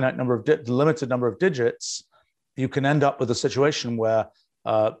to a finite number of limited number of digits, you can end up with a situation where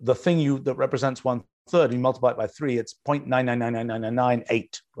the thing that represents 1/3, you multiply it by 3, it's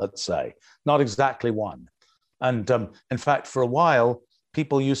 0.9999998, let's say, not exactly 1. And in fact, for a while,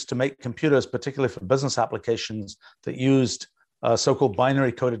 people used to make computers, particularly for business applications, that used so-called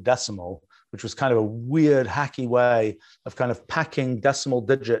binary coded decimal, which was kind of a weird, hacky way of kind of packing decimal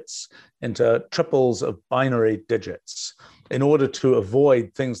digits into triples of binary digits in order to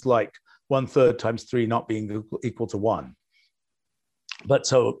avoid things like 1/3 times 3 not being equal to 1. But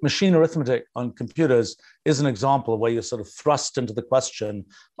so machine arithmetic on computers is an example of where you're sort of thrust into the question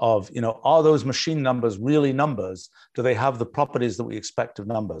of, are those machine numbers really numbers? Do they have the properties that we expect of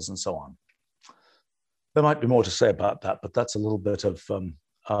numbers, and so on? There might be more to say about that, but that's a little bit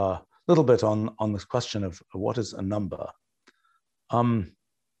on this question of what is a number. Well,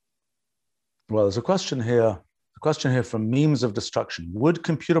 there's a question here from Memes of Destruction. Would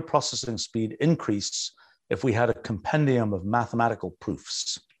computer processing speed increase if we had a compendium of mathematical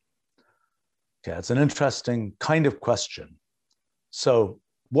proofs? Okay, it's an interesting kind of question. So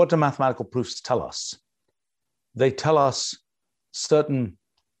what do mathematical proofs tell us? They tell us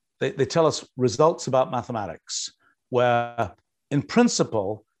they tell us results about mathematics, where in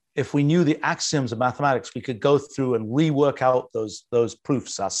principle, if we knew the axioms of mathematics, we could go through and rework out those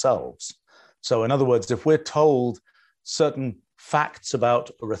proofs ourselves. So in other words, if we're told certain facts about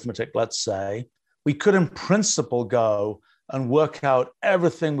arithmetic, let's say, we could in principle go and work out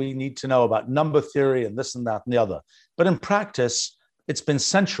everything we need to know about number theory and this and that and the other. But in practice, it's been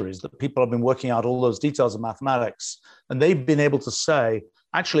centuries that people have been working out all those details of mathematics. And they've been able to say,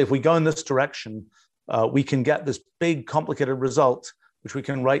 actually, if we go in this direction, we can get this big, complicated result, which we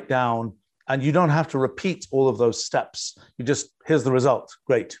can write down. And you don't have to repeat all of those steps. Here's the result.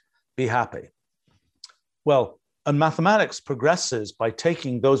 Great, be happy. Well, and mathematics progresses by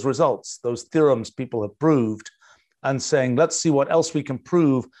taking those results, those theorems people have proved, and saying, let's see what else we can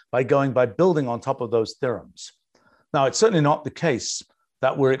prove by building on top of those theorems. Now, it's certainly not the case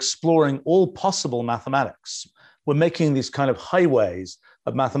that we're exploring all possible mathematics. We're making these kind of highways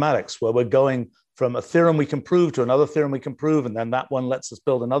of mathematics where we're going from a theorem we can prove to another theorem we can prove, and then that one lets us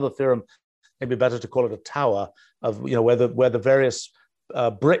build another theorem. Maybe better to call it a tower of, where the various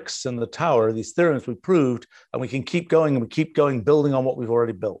bricks in the tower, these theorems we proved, and we can keep going and we keep going, building on what we've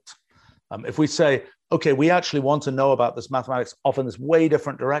already built. If we say, okay, we actually want to know about this mathematics off in this way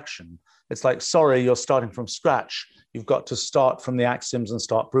different direction, it's like, sorry, you're starting from scratch. You've got to start from the axioms and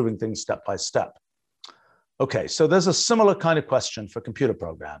start proving things step by step. Okay, so there's a similar kind of question for computer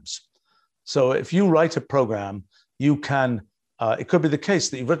programs. So if you write a program, you can, it could be the case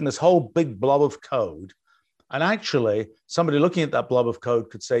that you've written this whole big blob of code. And actually, somebody looking at that blob of code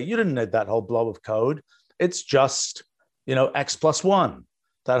could say, you didn't need that whole blob of code. It's just, x plus 1.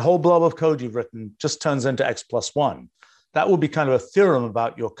 That whole blob of code you've written just turns into x plus 1. That would be kind of a theorem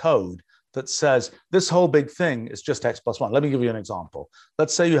about your code that says this whole big thing is just x plus 1. Let me give you an example.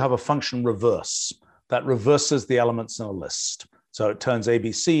 Let's say you have a function reverse that reverses the elements in a list. So it turns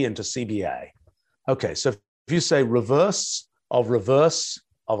ABC into CBA. Okay, so if you say reverse of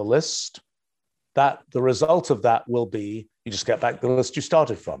a list, that the result of that will be, you just get back the list you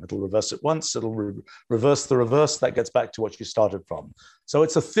started from. It'll reverse it once, it'll reverse the reverse, that gets back to what you started from. So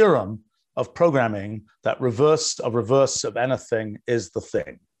it's a theorem of programming that reverse of anything is the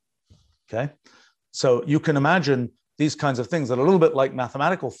thing, okay? So you can imagine these kinds of things that are a little bit like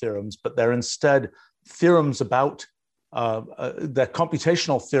mathematical theorems, but they're instead theorems about, they're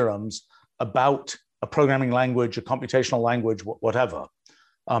computational theorems about a programming language, a computational language, whatever.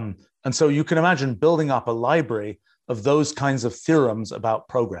 And so you can imagine building up a library of those kinds of theorems about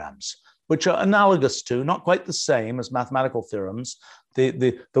programs, which are analogous to, not quite the same as mathematical theorems.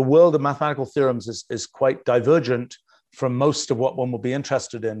 The world of mathematical theorems is quite divergent from most of what one will be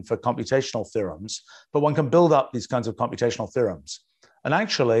interested in for computational theorems, but one can build up these kinds of computational theorems. And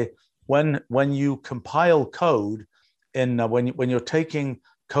actually, when you compile code, when you're taking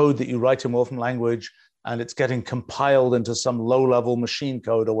code that you write in Wolfram language and it's getting compiled into some low-level machine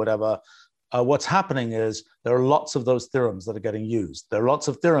code or whatever, what's happening is there are lots of those theorems that are getting used. There are lots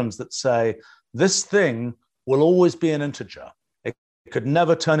of theorems that say this thing will always be an integer. It could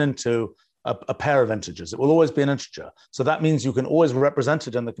never turn into a pair of integers. It will always be an integer. So that means you can always represent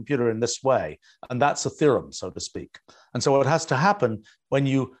it in the computer in this way. And that's a theorem, so to speak. And so what has to happen when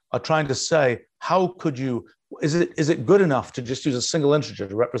you are trying to say, how could you, is it good enough to just use a single integer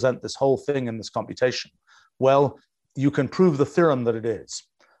to represent this whole thing in this computation? Well, you can prove the theorem that it is.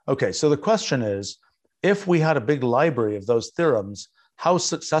 Okay, so the question is, if we had a big library of those theorems, how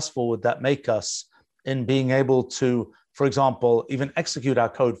successful would that make us in being able to, for example, even execute our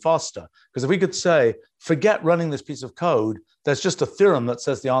code faster? Because if we could say, forget running this piece of code, there's just a theorem that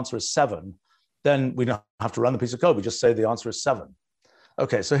says the answer is 7, then we don't have to run the piece of code. We just say the answer is 7.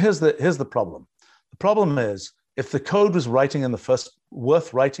 Okay, so here's the problem. The problem is, if the code was worth writing in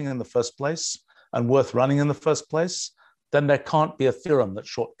the first place and worth running in the first place, then there can't be a theorem that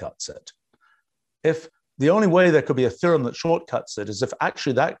shortcuts it. If the only way there could be a theorem that shortcuts it is if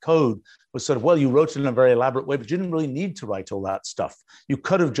actually that code was sort of, well, you wrote it in a very elaborate way, but you didn't really need to write all that stuff. You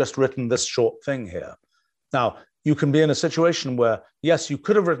could have just written this short thing here. Now, you can be in a situation where, yes, you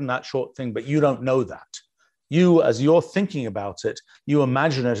could have written that short thing, but you don't know that. You, as you're thinking about it, you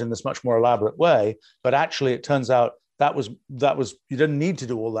imagine it in this much more elaborate way, but actually it turns out that was you didn't need to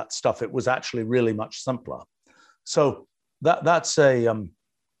do all that stuff. It was actually really much simpler. So that's a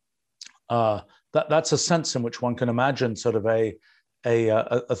sense in which one can imagine sort of a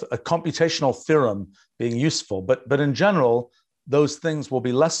computational theorem being useful. But in general, those things will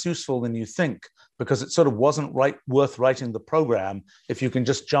be less useful than you think, because it sort of wasn't worth writing the program if you can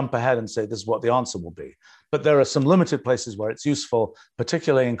just jump ahead and say, this is what the answer will be. But there are some limited places where it's useful,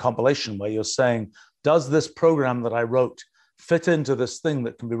 particularly in compilation, where you're saying, does this program that I wrote fit into this thing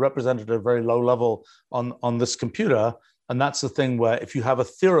that can be represented at a very low level on this computer? And that's the thing where if you have a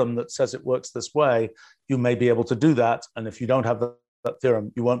theorem that says it works this way, you may be able to do that. And if you don't have that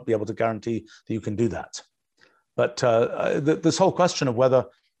theorem, you won't be able to guarantee that you can do that. But this whole question of whether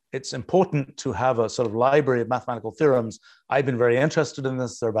it's important to have a sort of library of mathematical theorems, I've been very interested in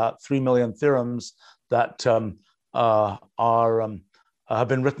this. There are about 3 million theorems that have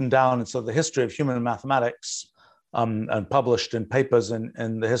been written down in sort of the history of human mathematics and published in papers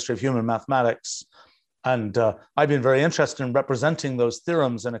in the history of human mathematics. And I've been very interested in representing those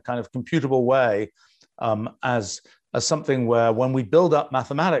theorems in a kind of computable way as something where when we build up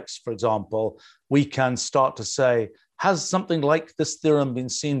mathematics, for example, we can start to say, has something like this theorem been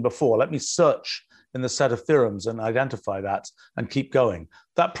seen before? Let me search in the set of theorems and identify that and keep going.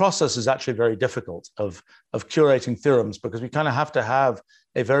 That process is actually very difficult of curating theorems, because we kind of have to have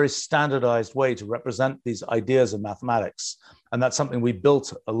a very standardized way to represent these ideas of mathematics. And that's something we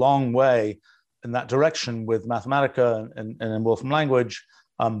built a long way in that direction with Mathematica and in Wolfram language.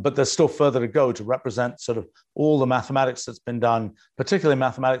 But there's still further to go to represent sort of all the mathematics that's been done, particularly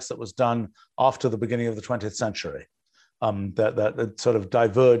mathematics that was done after the beginning of the 20th century, that sort of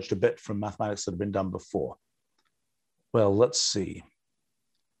diverged a bit from mathematics that had been done before. Well, let's see.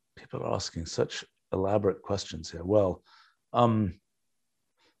 People are asking such elaborate questions here. Well,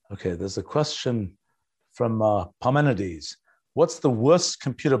 okay, there's a question from Parmenides. What's the worst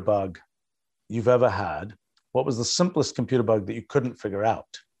computer bug you've ever had? What was the simplest computer bug that you couldn't figure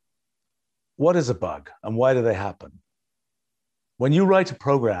out? What is a bug and why do they happen? When you write a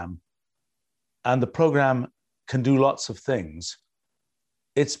program and the program can do lots of things,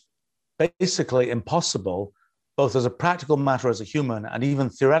 it's basically impossible, both as a practical matter as a human and even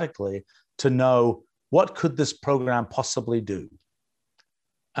theoretically, to know what could this program possibly do.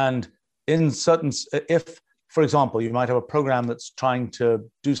 And in certain, if, for example, you might have a program that's trying to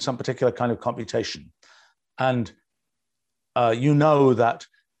do some particular kind of computation, and you know that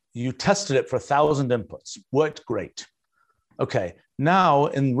you tested it for 1,000 inputs, worked great. Okay, now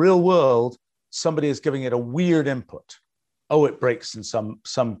in real world, somebody is giving it a weird input. Oh, it breaks in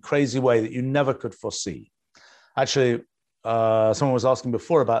some crazy way that you never could foresee. Actually, someone was asking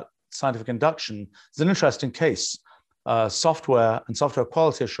before about scientific induction. It's an interesting case. Software and software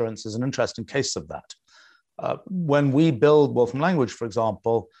quality assurance is an interesting case of that. When we build Wolfram language, for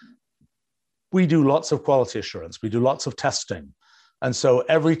example, we do lots of quality assurance. We do lots of testing. And so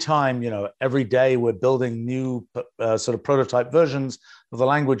every time, every day we're building new sort of prototype versions of the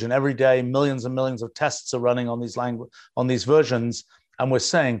language, and every day millions and millions of tests are running on these versions. And we're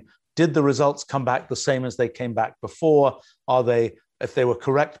saying, did the results come back the same as they came back before? If they were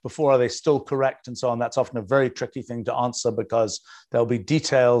correct before, are they still correct? And so on. That's often a very tricky thing to answer, because there'll be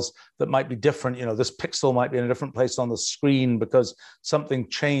details that might be different. This pixel might be in a different place on the screen because something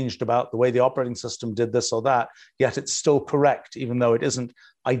changed about the way the operating system did this or that, yet it's still correct, even though it isn't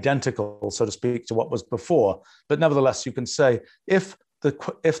identical, so to speak, to what was before. But nevertheless, you can say, if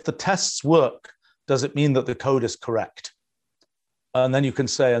the tests work, does it mean that the code is correct? And then you can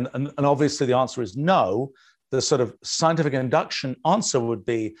say, and obviously the answer is no. The sort of scientific induction answer would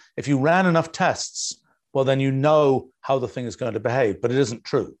be, if you ran enough tests, well, then you know how the thing is going to behave, but it isn't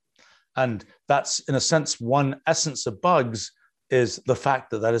true. And that's, in a sense, one essence of bugs is the fact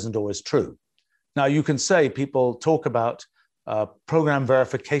that that isn't always true. Now, you can say people talk about program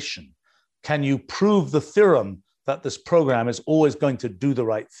verification. can you prove the theorem that this program is always going to do the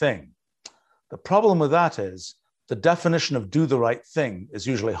right thing? The problem with that is the definition of do the right thing is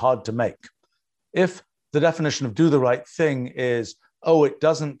usually hard to make. If the definition of do the right thing is, oh, it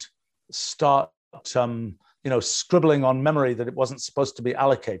doesn't start scribbling on memory that it wasn't supposed to be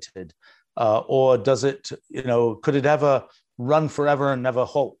allocated, or does it, could it ever run forever and never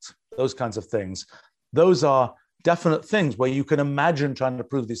halt? Those kinds of things. Those are definite things where you can imagine trying to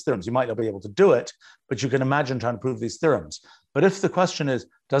prove these theorems. You might not be able to do it, but you can imagine trying to prove these theorems. But if the question is,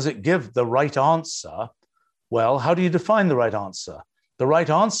 does it give the right answer? Well, how do you define the right answer? The right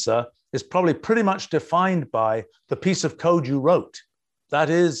answer is probably pretty much defined by the piece of code you wrote. That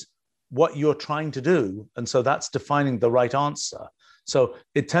is what you're trying to do. And so that's defining the right answer. So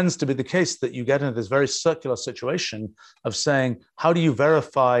it tends to be the case that you get into this very circular situation of saying, how do you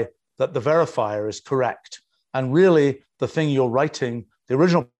verify that the verifier is correct? And really, the thing you're writing, the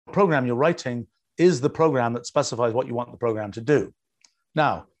original program you're writing, is the program that specifies what you want the program to do.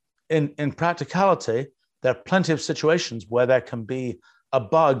 Now, in practicality, there are plenty of situations where there can be a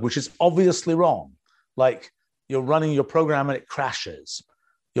bug which is obviously wrong. Like you're running your program and it crashes.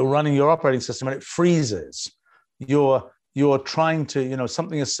 You're running your operating system and it freezes. You're trying to,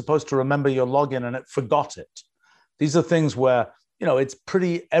 something is supposed to remember your login and it forgot it. These are things where, it's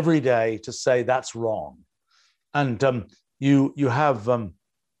pretty everyday to say that's wrong. And you have,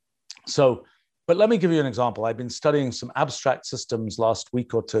 but let me give you an example. I've been studying some abstract systems last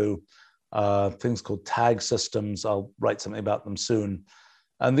week or two, things called tag systems. I'll write something about them soon.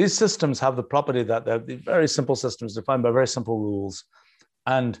 And these systems have the property that they're very simple systems defined by very simple rules.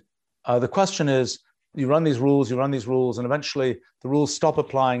 And the question is, you run these rules, and eventually the rules stop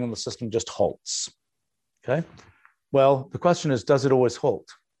applying and the system just halts. Okay? Well, the question is, does it always halt?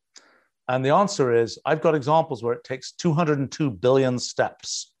 And the answer is, I've got examples where it takes 202 billion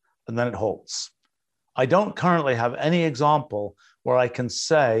steps and then it halts. I don't currently have any example where I can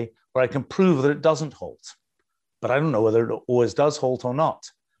prove that it doesn't halt. But I don't know whether it always does halt or not.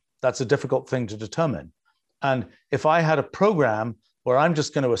 That's a difficult thing to determine. And if I had a program where I'm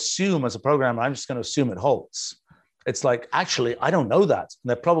just going to assume as a programmer, I'm just going to assume it halts, it's like, actually, I don't know that. And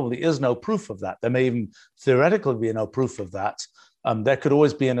there probably is no proof of that. There may even theoretically be no proof of that. There could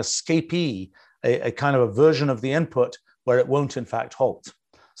always be an escapee, a kind of a version of the input where it won't in fact halt.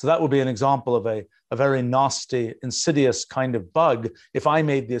 So that would be an example of a very nasty, insidious kind of bug if I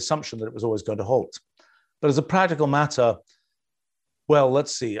made the assumption that it was always going to halt. But as a practical matter, well,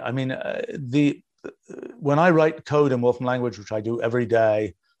 let's see. I mean, when I write code in Wolfram language, which I do every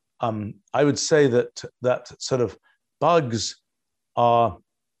day, I would say that sort of bugs are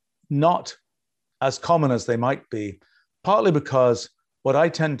not as common as they might be, partly because what I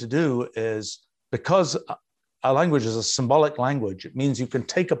tend to do is, because our language is a symbolic language, it means you can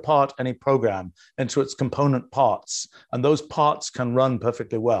take apart any program into its component parts, and those parts can run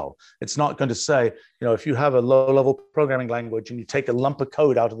perfectly well. It's not going to say, if you have a low-level programming language and you take a lump of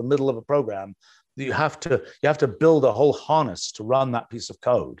code out of the middle of a program, you have to build a whole harness to run that piece of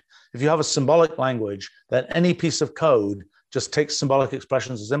code. If you have a symbolic language, then any piece of code just takes symbolic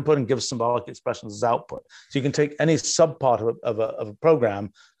expressions as input and gives symbolic expressions as output. So you can take any subpart of a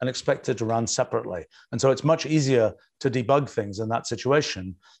program and expect it to run separately. And so it's much easier to debug things in that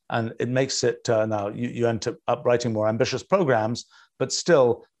situation. And it makes it, now you end up writing more ambitious programs, but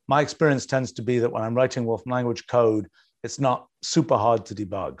still my experience tends to be that when I'm writing Wolfram language code, it's not super hard to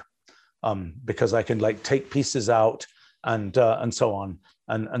debug. Because I can take pieces out and so on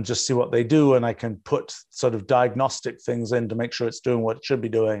and just see what they do, and I can put sort of diagnostic things in to make sure it's doing what it should be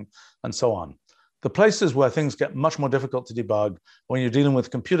doing and so on. The places where things get much more difficult to debug when you're dealing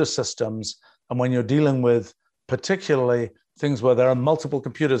with computer systems and when you're dealing with particularly things where there are multiple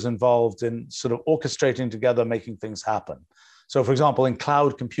computers involved in sort of orchestrating together, making things happen. So for example, in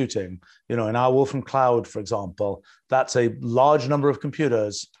cloud computing, in our Wolfram Cloud, for example, that's a large number of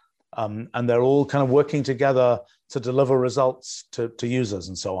computers. And they're all kind of working together to deliver results to users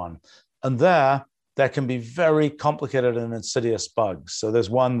and so on. And there can be very complicated and insidious bugs. So there's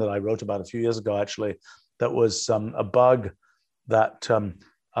one that I wrote about a few years ago, actually, that was a bug that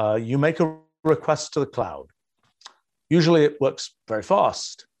you make a request to the cloud. Usually it works very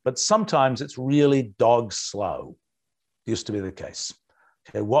fast, but sometimes it's really dog slow. Used to be the case.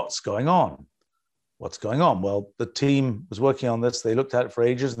 Okay, what's going on? What's going on? Well, the team was working on this. They looked at it for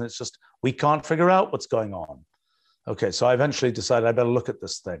ages, and it's just, we can't figure out what's going on. Okay, so I eventually decided I better look at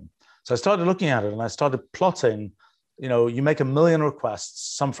this thing. So I started looking at it, and I started plotting, you make 1 million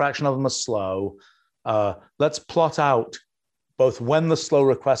requests, some fraction of them are slow. Let's plot out both when the slow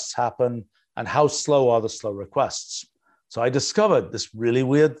requests happen and how slow are the slow requests. So I discovered this really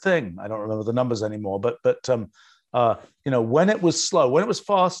weird thing. I don't remember the numbers anymore, but when it was slow, when it was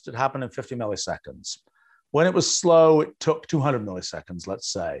fast, it happened in 50 milliseconds. When it was slow, it took 200 milliseconds, let's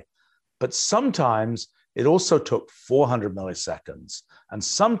say. But sometimes it also took 400 milliseconds. And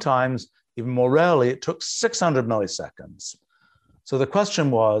sometimes, even more rarely, it took 600 milliseconds. So the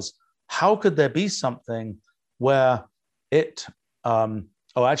question was, how could there be something where it,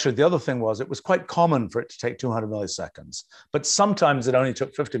 actually, the other thing was it was quite common for it to take 200 milliseconds, but sometimes it only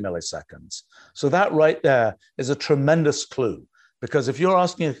took 50 milliseconds. So that right there is a tremendous clue, because if you're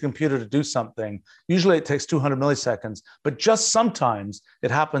asking a computer to do something, usually it takes 200 milliseconds, but just sometimes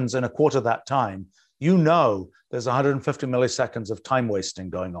it happens in a quarter of that time. You know there's 150 milliseconds of time wasting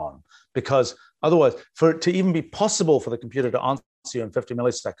going on, because otherwise, for it to even be possible for the computer to answer you in 50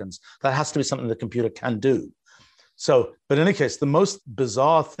 milliseconds, that has to be something the computer can do. So, but in any case, the most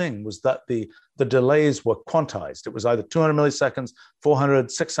bizarre thing was that the delays were quantized. It was either 200 milliseconds, 400,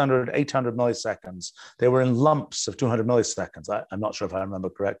 600, 800 milliseconds. They were in lumps of 200 milliseconds. I'm not sure if I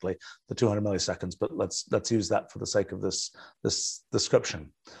remember correctly the 200 milliseconds, but let's use that for the sake of this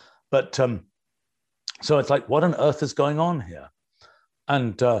description. But so it's like, what on earth is going on here?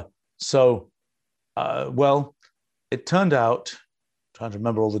 And it turned out, trying to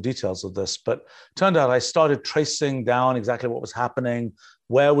remember all the details of this, but it turned out I started tracing down exactly what was happening.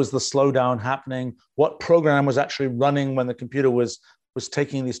 Where was the slowdown happening? What program was actually running when the computer was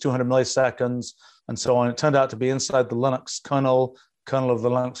taking these 200 milliseconds and so on? It turned out to be inside the Linux kernel of the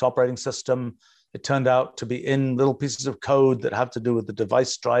Linux operating system. It turned out to be in little pieces of code that have to do with the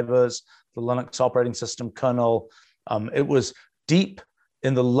device drivers, the Linux operating system kernel. It was deep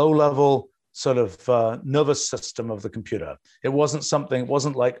in the low-level sort of nervous system of the computer. It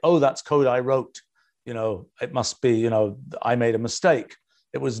wasn't like, oh, that's code I wrote. It must be, I made a mistake.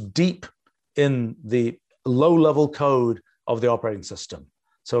 It was deep in the low-level code of the operating system.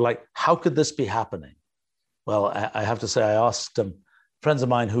 So like, how could this be happening? Well, I have to say, I asked friends of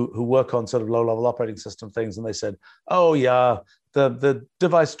mine who work on sort of low-level operating system things, and they said, oh yeah, the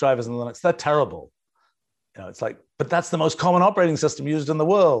device drivers in Linux, they're terrible. It's like, but that's the most common operating system used in the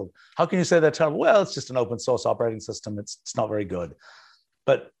world. How can you say they're terrible? Well, it's just an open source operating system. It's not very good,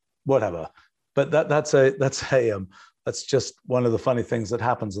 but whatever. But that's just one of the funny things that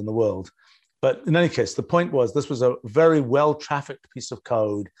happens in the world. But in any case, the point was, this was a very well-trafficked piece of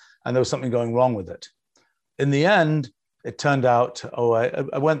code, and there was something going wrong with it. In the end, it turned out,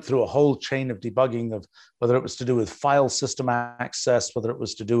 I went through a whole chain of debugging of whether it was to do with file system access, whether it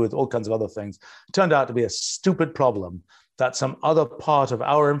was to do with all kinds of other things. It turned out to be a stupid problem that some other part of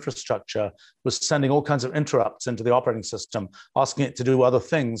our infrastructure was sending all kinds of interrupts into the operating system, asking it to do other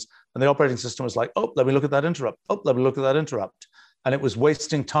things. And the operating system was like, oh, let me look at that interrupt. Oh, let me look at that interrupt. And it was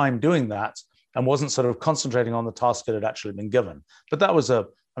wasting time doing that and wasn't sort of concentrating on the task that had actually been given. But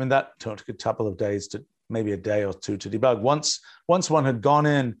that took a couple of days to maybe a day or two to debug. Once one had gone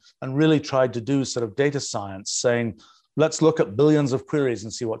in and really tried to do sort of data science, saying, let's look at billions of queries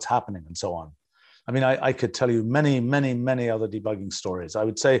and see what's happening and so on. I mean, I could tell you many, many, many other debugging stories. I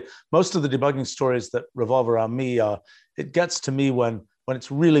would say most of the debugging stories that revolve around me it gets to me when it's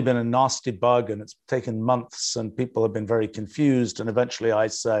really been a nasty bug and it's taken months and people have been very confused. And eventually I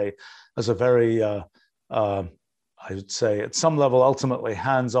say, as a very, I would say at some level, ultimately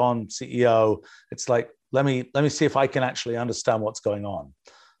hands-on CEO, it's like, let me see if I can actually understand what's going on.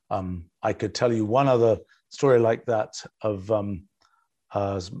 I could tell you one other story like that of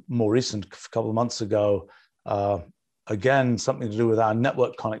more recent, a couple of months ago, again, something to do with our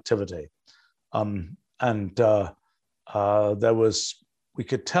network connectivity. We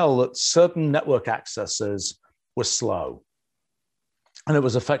could tell that certain network accesses were slow, and it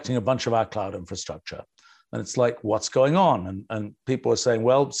was affecting a bunch of our cloud infrastructure. And it's like, what's going on? And people are saying,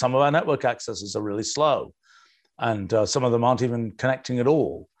 well, some of our network accesses are really slow. And some of them aren't even connecting at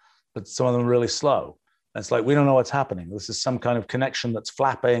all, but some of them are really slow. And it's like, we don't know what's happening. This is some kind of connection that's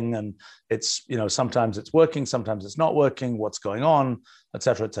flapping, and it's, sometimes it's working, sometimes it's not working. What's going on, et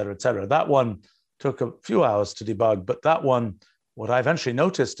cetera, et cetera, et cetera. That one took a few hours to debug, but that one, what I eventually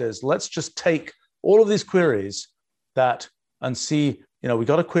noticed is, let's just take all of these queries and see, we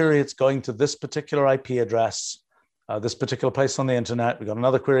got a query, it's going to this particular IP address, this particular place on the internet. We got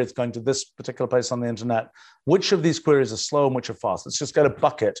another query, it's going to this particular place on the internet. Which of these queries are slow and which are fast? Let's just get a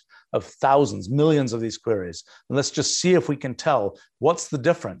bucket of thousands, millions of these queries, and let's just see if we can tell what's the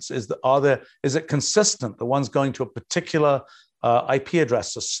difference. Is it consistent that one's going to a particular IP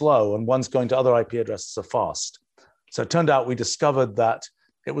address are slow and one's going to other IP addresses are fast? So it turned out we discovered that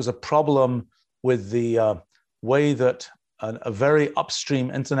it was a problem with the way that a very upstream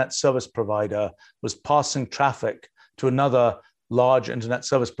internet service provider was passing traffic to another large internet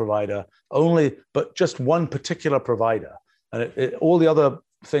service provider, but just one particular provider. And all the other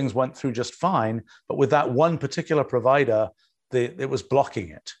things went through just fine, but with that one particular provider, it was blocking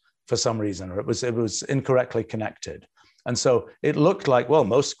it for some reason, or it was incorrectly connected. And so it looked like, well,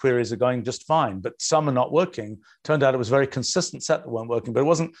 most queries are going just fine, but some are not working. Turned out it was a very consistent set that weren't working, but it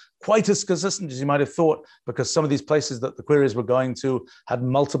wasn't quite as consistent as you might have thought, because some of these places that the queries were going to had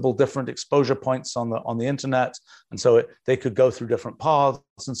multiple different exposure points on the internet, and so they could go through different paths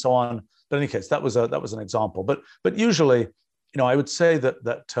and so on. But in any case, that was an example. But usually, I would say that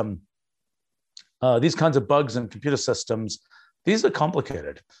these kinds of bugs in computer systems, these are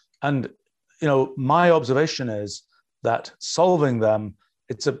complicated, and my observation is that solving them,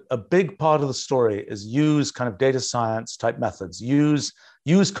 it's a big part of the story is use kind of data science type methods, use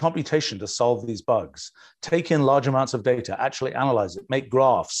computation to solve these bugs, take in large amounts of data, actually analyze it, make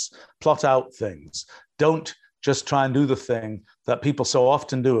graphs, plot out things. Don't just try and do the thing that people so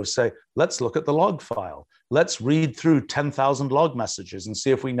often do of say, let's look at the log file. Let's read through 10,000 log messages and see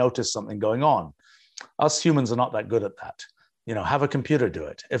if we notice something going on. Us humans are not that good at that. Have a computer do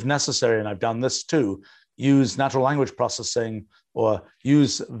it. If necessary, and I've done this too, use natural language processing or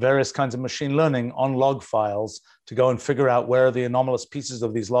use various kinds of machine learning on log files to go and figure out where are the anomalous pieces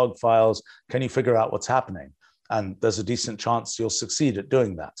of these log files. Can you figure out what's happening? And there's a decent chance you'll succeed at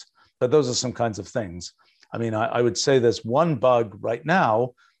doing that. But those are some kinds of things. I mean, I would say there's one bug right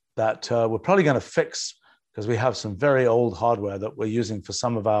now that we're probably going to fix because we have some very old hardware that we're using for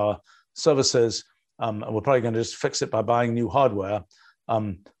some of our services. And we're probably going to just fix it by buying new hardware.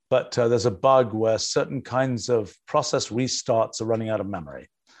 But there's a bug where certain kinds of process restarts are running out of memory,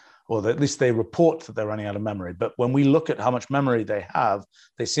 or at least they report that they're running out of memory. But when we look at how much memory they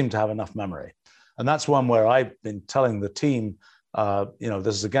seem to have enough memory. And that's one where I've been telling the team,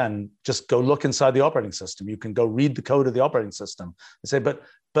 this is, again, just go look inside the operating system. You can go read the code of the operating system and say, but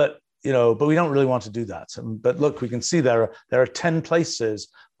we don't really want to do that. But look, we can see there are 10 places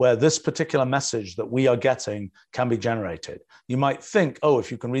where this particular message that we are getting can be generated. You might think,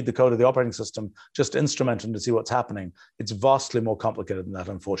 if you can read the code of the operating system, just instrument them to see what's happening. It's vastly more complicated than that,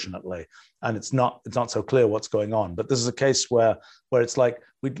 unfortunately. And it's not so clear what's going on. But this is a case where it's like,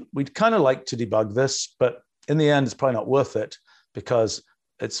 we'd kind of like to debug this, but in the end, it's probably not worth it because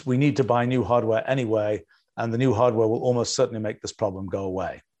we need to buy new hardware anyway, and the new hardware will almost certainly make this problem go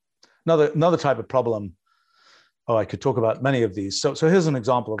away. Another type of problem, I could talk about many of these. So here's an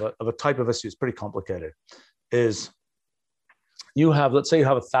example of a type of issue that's pretty complicated, is let's say you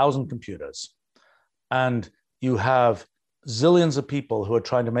have 1,000 computers and you have zillions of people who are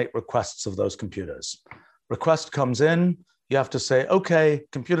trying to make requests of those computers. Request comes in, you have to say, okay,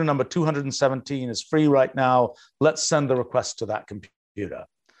 computer number 217 is free right now. Let's send the request to that computer.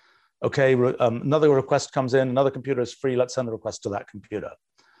 Okay, another request comes in, another computer is free. Let's send the request to that computer.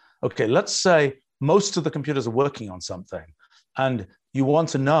 Okay, let's say most of the computers are working on something and you want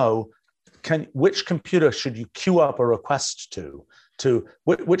to know, which computer should you queue up a request to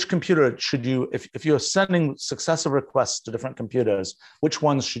which computer should you, if you're sending successive requests to different computers, which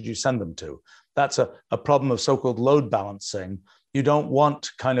ones should you send them to? That's a problem of so-called load balancing. You don't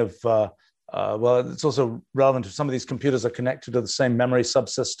want kind of, it's also relevant if some of these computers are connected to the same memory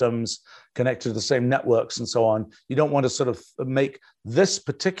subsystems, connected to the same networks and so on. You don't want to sort of make this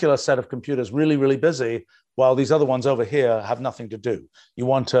particular set of computers really, really busy while these other ones over here have nothing to do. You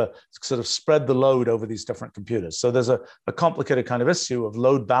want to sort of spread the load over these different computers. So there's a complicated kind of issue of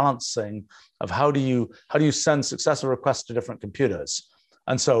load balancing, of how do you send successive requests to different computers.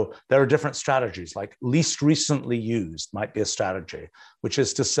 And so there are different strategies, like least recently used might be a strategy, which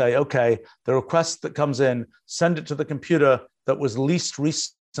is to say, okay, the request that comes in, send it to the computer that was least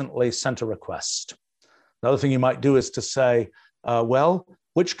recently sent a request. Another thing you might do is to say,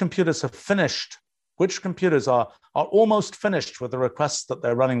 which computers have finished, which computers are almost finished with the requests that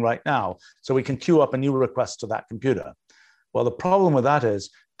they're running right now, so we can queue up a new request to that computer. Well, the problem with that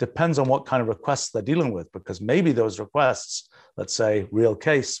is, depends on what kind of requests they're dealing with, because maybe those requests, let's say real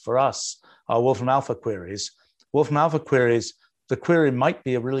case for us, are Wolfram Alpha queries. Wolfram Alpha queries, the query might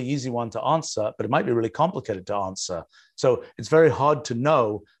be a really easy one to answer, but it might be really complicated to answer. So it's very hard to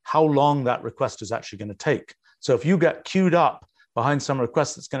know how long that request is actually going to take. So if you get queued up behind some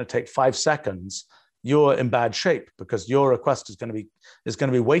request that's going to take 5 seconds, you're in bad shape because your request is going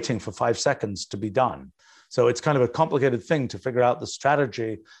to be waiting for 5 seconds to be done. So it's kind of a complicated thing to figure out the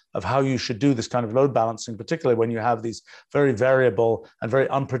strategy of how you should do this kind of load balancing, particularly when you have these very variable and very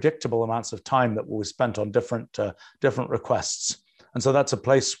unpredictable amounts of time that will be spent on different requests. And so that's a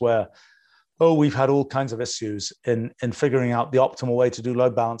place where, we've had all kinds of issues in figuring out the optimal way to do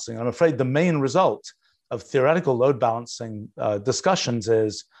load balancing. I'm afraid the main result theoretical load balancing discussions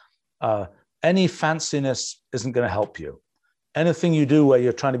is any fanciness isn't going to help you. Anything you do where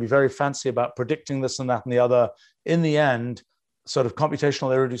you're trying to be very fancy about predicting this and that and the other, in the end, sort of computational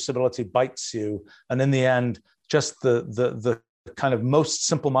irreducibility bites you. And in the end, just the kind of most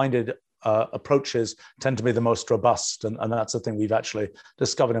simple-minded approaches tend to be the most robust. And that's the thing we've actually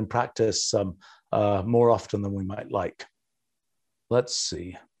discovered in practice more often than we might like. Let's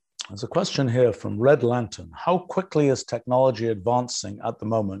see. There's a question here from Red Lantern. How quickly is technology advancing at the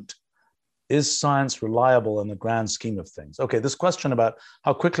moment? Is science reliable in the grand scheme of things? Okay, this question about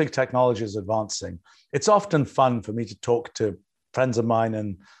how quickly technology is advancing, it's often fun for me to talk to friends of mine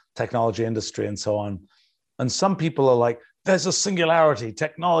in technology industry and so on. And some people are like, there's a singularity.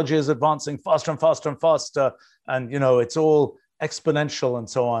 Technology is advancing faster and faster and faster. And, it's all exponential and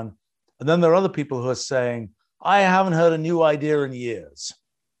so on. And then there are other people who are saying, I haven't heard a new idea in years.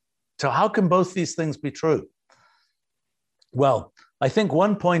 So how can both these things be true? Well, I think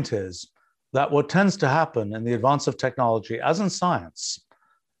one point is that what tends to happen in the advance of technology, as in science,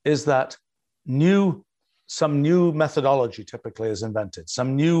 is that some new methodology typically is invented,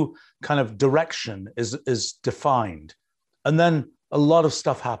 some new kind of direction is defined. And then a lot of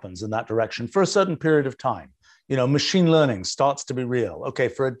stuff happens in that direction for a certain period of time. Machine learning starts to be real. Okay,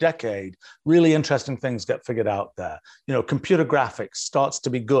 for a decade, really interesting things get figured out there. Computer graphics starts to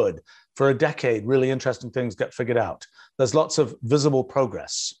be good. For a decade, really interesting things get figured out. There's lots of visible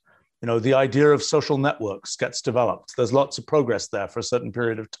progress. The idea of social networks gets developed. There's lots of progress there for a certain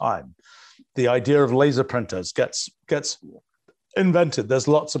period of time. The idea of laser printers gets invented. There's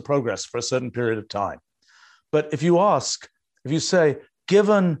lots of progress for a certain period of time. But if you say,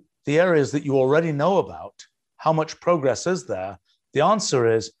 given the areas that you already know about, how much progress is there? The answer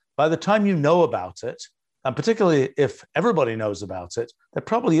is, by the time you know about it, and particularly if everybody knows about it, there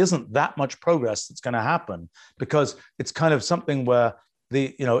probably isn't that much progress that's going to happen, because it's kind of something where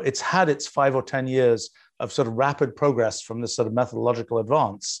it's had its 5 or 10 years of sort of rapid progress from this sort of methodological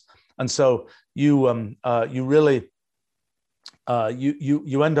advance. And so you it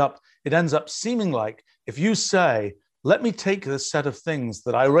ends up seeming like, if you say, let me take this set of things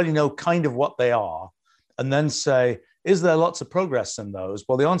that I already know kind of what they are, and then say, is there lots of progress in those?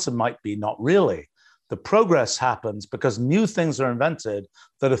 Well, the answer might be not really. The progress happens because new things are invented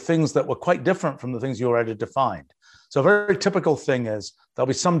that are things that were quite different from the things you already defined. So a very typical thing is there'll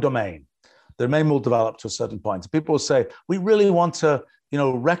be some domain. The domain will develop to a certain point. So people will say, we really want to,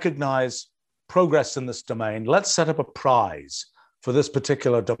 recognize progress in this domain. Let's set up a prize for this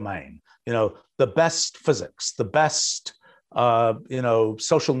particular domain. The best physics, the best,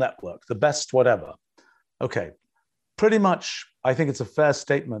 social network, the best whatever. Okay, pretty much, I think it's a fair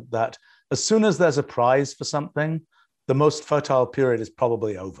statement that as soon as there's a prize for something, the most fertile period is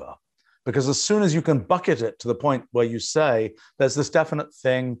probably over. Because as soon as you can bucket it to the point where you say, there's this definite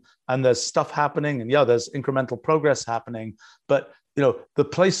thing and there's stuff happening, and there's incremental progress happening, but the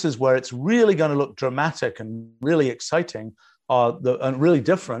places where it's really going to look dramatic and really exciting and really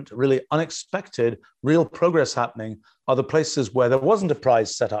different, really unexpected, real progress happening are the places where there wasn't a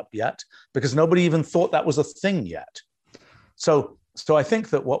prize set up yet, because nobody even thought that was a thing yet. So I think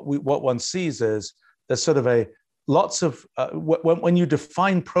that what one sees is there's sort of lots of when you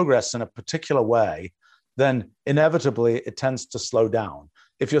define progress in a particular way, then inevitably it tends to slow down.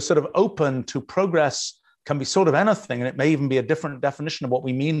 If you're sort of open to progress can be sort of anything, and it may even be a different definition of what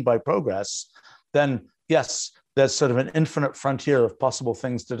we mean by progress, then yes, there's sort of an infinite frontier of possible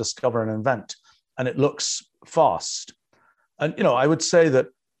things to discover and invent, and it looks fast. And I would say that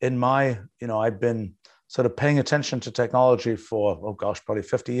in my, I've been sort of paying attention to technology for probably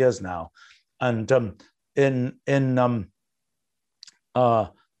 50 years now, and and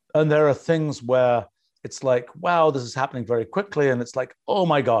there are things where it's like, wow, this is happening very quickly, and it's like, oh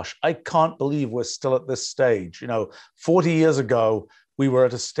my gosh, I can't believe we're still at this stage. 40 years ago, we were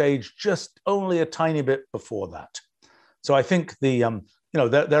at a stage just only a tiny bit before that. So I think there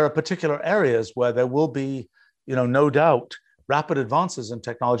are particular areas where there will be, no doubt, rapid advances in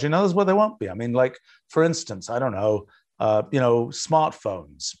technology, and others where there won't be. I mean, like, for instance, I don't know,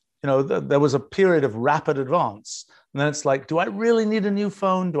 smartphones. There was a period of rapid advance, and then it's like, do I really need a new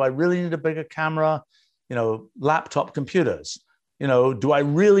phone? Do I really need a bigger camera? Laptop computers. Do I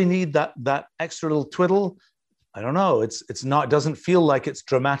really need that extra little twiddle? I don't know. It's not. It doesn't feel like it's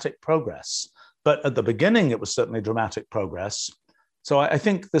dramatic progress. But at the beginning, it was certainly dramatic progress. So I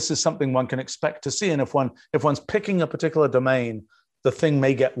think this is something one can expect to see. And if one's picking a particular domain, the thing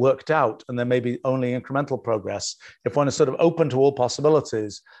may get worked out, and there may be only incremental progress. If one is sort of open to all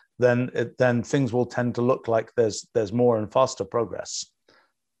possibilities, then things will tend to look like there's more and faster progress.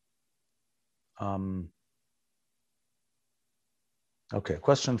 Okay,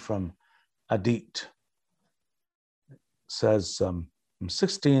 question from Adit. Says, I'm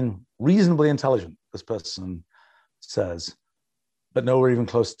 16, reasonably intelligent, this person says, but nowhere even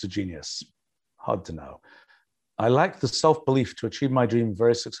close to genius. Hard to know. I lack the self-belief to achieve my dream,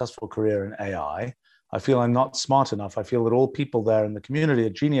 very successful career in AI. I feel I'm not smart enough. I feel that all people there in the community are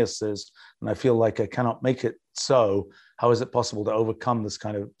geniuses, and I feel like I cannot make it so. How is it possible to overcome this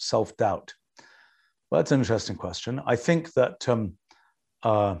kind of self-doubt? Well, that's an interesting question. I think that,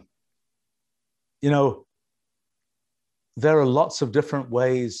 there are lots of different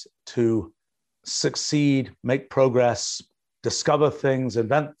ways to succeed, make progress, discover things,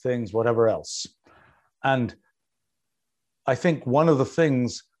 invent things, whatever else. And I think one of the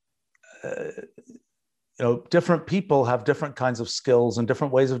things, different people have different kinds of skills and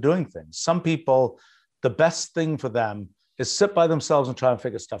different ways of doing things. Some people, the best thing for them is sit by themselves and try and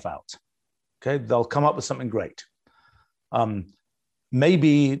figure stuff out. Okay, they'll come up with something great.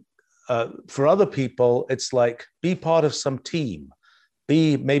 Maybe for other people, it's like be part of some team,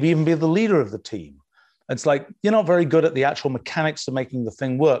 maybe even be the leader of the team. It's like you're not very good at the actual mechanics of making the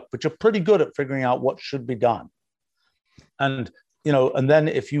thing work, but you're pretty good at figuring out what should be done. And then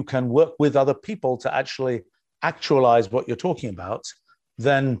if you can work with other people to actually actualize what you're talking about,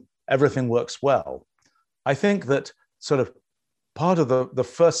 then everything works well. I think that sort of part of the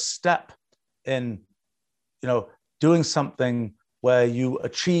first step in doing something where you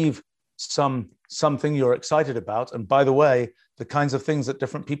achieve something you're excited about. And by the way, the kinds of things that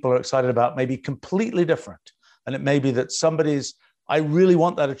different people are excited about may be completely different. And it may be that somebody's, I really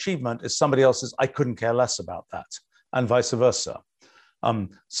want that achievement, is somebody else's, I couldn't care less about that, and vice versa.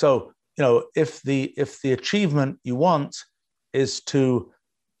 So, if the achievement you want is to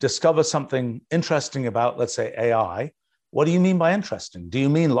discover something interesting about, let's say, AI, what do you mean by interesting? Do you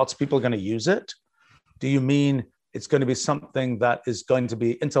mean lots of people are going to use it? Do you mean it's going to be something that is going to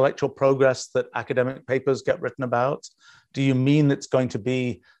be intellectual progress that academic papers get written about? Do you mean it's going to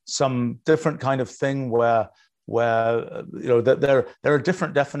be some different kind of thing where that there are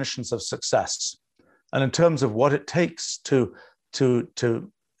different definitions of success? And in terms of what it takes to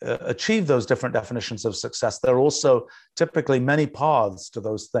achieve those different definitions of success, there are also typically many paths to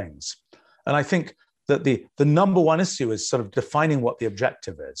those things. And I think that the number one issue is sort of defining what the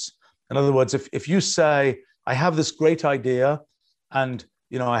objective is. In other words, if you say, I have this great idea and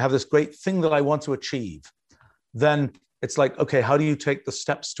I have this great thing that I want to achieve, then it's like, okay, how do you take the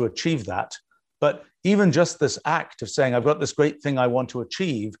steps to achieve that? But even just this act of saying, I've got this great thing I want to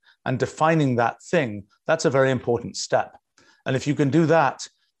achieve and defining that thing, that's a very important step. And if you can do that,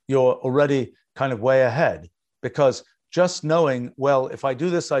 you're already kind of way ahead, because just knowing, well, if I do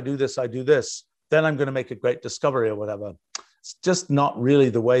this, I do this, I do this, then I'm going to make a great discovery or whatever. It's just not really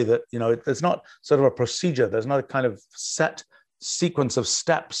the way that, there's not sort of a procedure. There's not a kind of set sequence of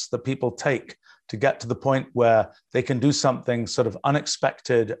steps that people take to get to the point where they can do something sort of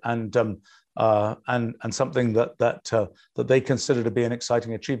unexpected and something that they consider to be an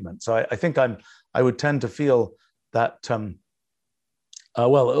exciting achievement. So I think I would tend to feel that,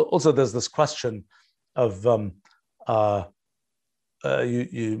 also there's this question of,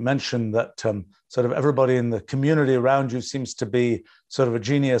 you mentioned that sort of everybody in the community around you seems to be sort of a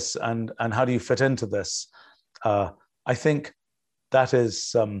genius, and how do you fit into this? I think that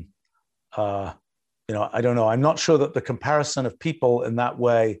is, I don't know. I'm not sure that the comparison of people in that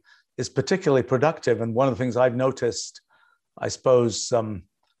way is particularly productive. And one of the things I've noticed, I suppose,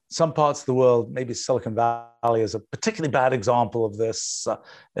 some parts of the world, maybe Silicon Valley is a particularly bad example of this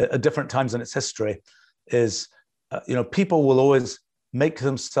at different times in its history, is, people will always make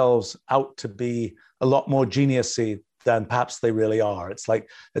themselves out to be a lot more geniusy than perhaps they really are. It's like,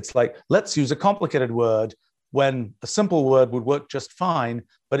 let's use a complicated word when a simple word would work just fine,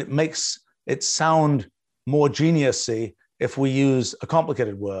 but it makes it sound more geniusy if we use a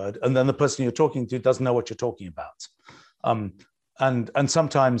complicated word, and then the person you're talking to doesn't know what you're talking about. And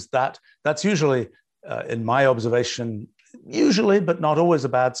sometimes that's usually, in my observation, usually, but not always, a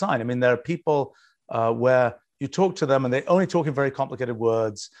bad sign. I mean, there are people where you talk to them and they only talk in very complicated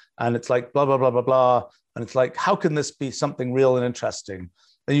words, and it's like blah, blah, blah, blah, blah. And it's like, how can this be something real and interesting?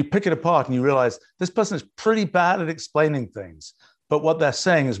 And you pick it apart and you realize this person is pretty bad at explaining things, but what they're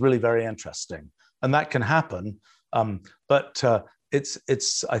saying is really very interesting. And that can happen. But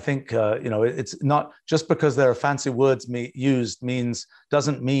it's I think, it's not just because there are fancy words used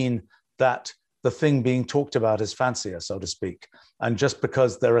doesn't mean that the thing being talked about is fancier, so to speak. And just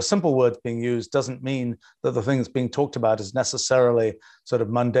because there are simple words being used doesn't mean that the thing that's being talked about is necessarily sort of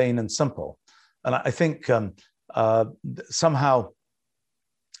mundane and simple. And I think somehow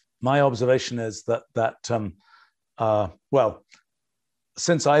my observation is that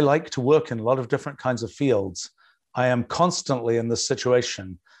since I like to work in a lot of different kinds of fields, I am constantly in this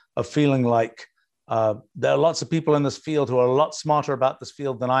situation of feeling like there are lots of people in this field who are a lot smarter about this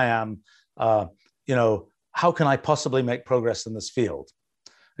field than I am. How can I possibly make progress in this field?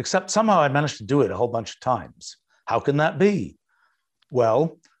 Except somehow I managed to do it a whole bunch of times. How can that be?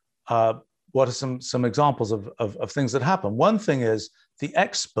 Well, what are some examples of things that happen? One thing is the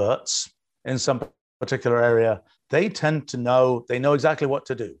experts in some particular area, they tend to know, they know exactly what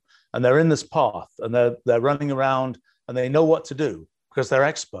to do. And they're in this path and they're running around and they know what to do because they're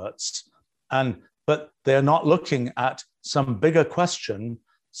experts. But they're not looking at some bigger question,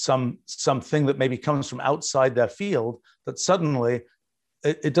 something that maybe comes from outside their field, that suddenly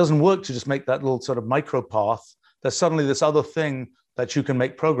it doesn't work to just make that little sort of micro path. There's suddenly this other thing that you can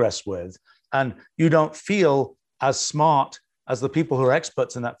make progress with. And you don't feel as smart as the people who are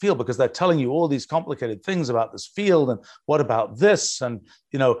experts in that field because they're telling you all these complicated things about this field and what about this? And,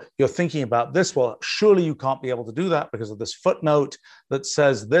 you're thinking about this. Well, surely you can't be able to do that because of this footnote that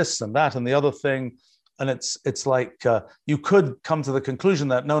says this and that and the other thing. And it's like you could come to the conclusion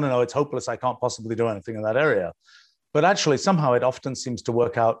that, no, it's hopeless. I can't possibly do anything in that area. But actually, somehow it often seems to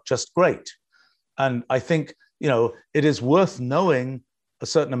work out just great. And I think, it is worth knowing a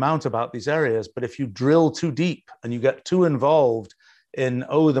certain amount about these areas. But if you drill too deep and you get too involved in,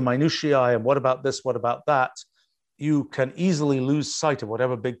 the minutiae and what about this, what about that, you can easily lose sight of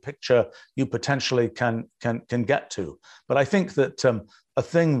whatever big picture you potentially can get to. But I think that a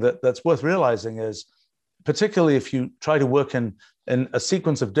thing that's worth realizing is, particularly if you try to work in a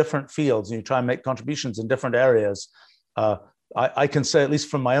sequence of different fields and you try and make contributions in different areas, I can say, at least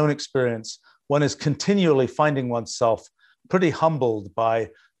from my own experience, one is continually finding oneself pretty humbled by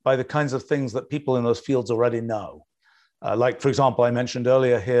the kinds of things that people in those fields already know. Like, for example, I mentioned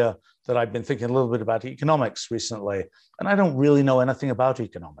earlier here that I've been thinking a little bit about economics recently, and I don't really know anything about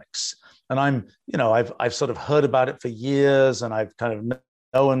economics. And I've sort of heard about it for years, and I've kind of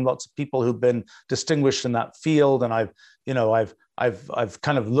known lots of people who've been distinguished in that field, and I've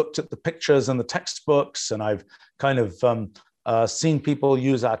kind of looked at the pictures and the textbooks, and I've kind of seen people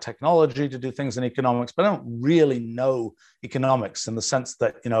use our technology to do things in economics, but I don't really know economics in the sense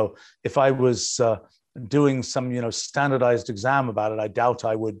that, if I was doing some, standardized exam about it, I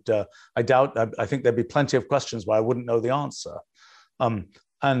think there'd be plenty of questions where I wouldn't know the answer.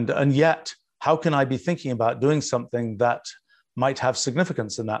 And yet, how can I be thinking about doing something that might have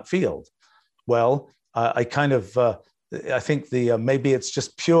significance in that field? Well, I think maybe it's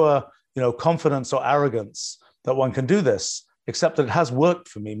just pure, confidence or arrogance that one can do this, except that it has worked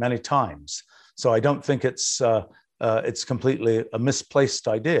for me many times. So I don't think it's completely a misplaced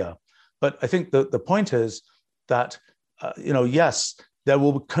idea. But I think the point is that, yes, there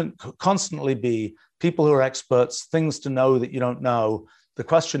will constantly be people who are experts, things to know that you don't know. The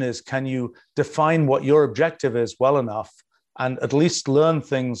question is, can you define what your objective is well enough and at least learn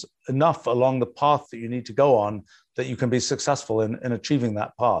things enough along the path that you need to go on that you can be successful in achieving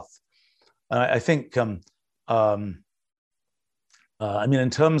that path? I think, in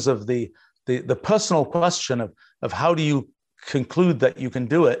terms of the personal question of how do you conclude that you can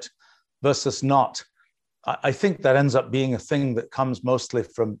do it versus not, I think that ends up being a thing that comes mostly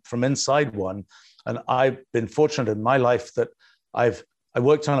from inside one. And I've been fortunate in my life that I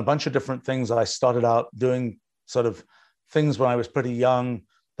worked on a bunch of different things. I started out doing sort of things when I was pretty young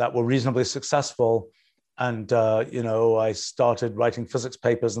that were reasonably successful. And, I started writing physics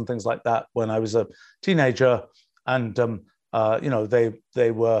papers and things like that when I was a teenager. And,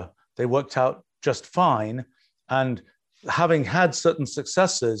 they worked out just fine. And having had certain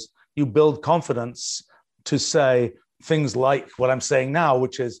successes, you build confidence to say things like what I'm saying now,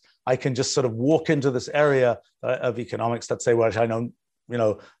 which is I can just sort of walk into this area of economics, let's say, which I know,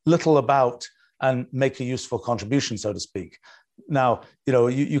 little about and make a useful contribution, so to speak. Now,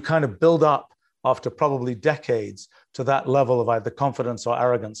 you kind of build up after probably decades to that level of either confidence or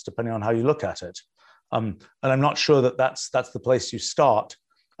arrogance, depending on how you look at it. And I'm not sure that that's the place you start.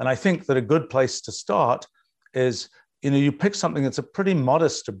 And I think that a good place to start is, you pick something that's a pretty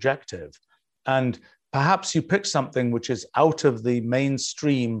modest objective, and perhaps you pick something which is out of the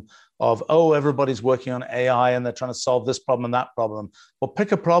mainstream of, everybody's working on AI and they're trying to solve this problem and that problem. Well,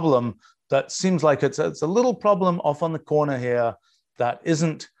 pick a problem that seems like it's a little problem off on the corner here that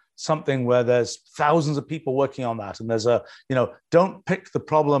isn't something where there's thousands of people working on that. And there's don't pick the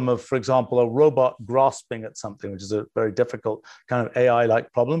problem of, for example, a robot grasping at something, which is a very difficult kind of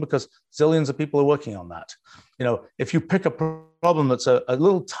AI-like problem, because zillions of people are working on that. If you pick a problem that's a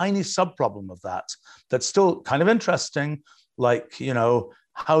little tiny subproblem of that, that's still kind of interesting, like,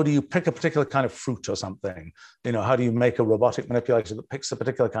 how do you pick a particular kind of fruit or something? How do you make a robotic manipulator that picks a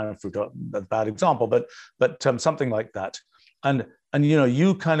particular kind of fruit? That's a bad example, but something like that. And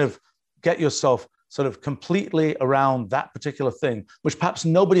you kind of get yourself sort of completely around that particular thing, which perhaps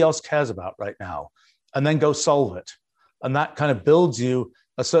nobody else cares about right now, and then go solve it. And that kind of builds you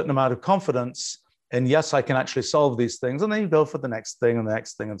a certain amount of confidence in, yes, I can actually solve these things. And then you go for the next thing and the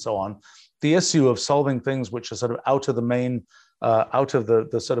next thing and so on. The issue of solving things which are sort of out of the main, out of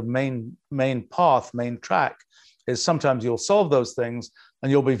the sort of main path, main track, is sometimes you'll solve those things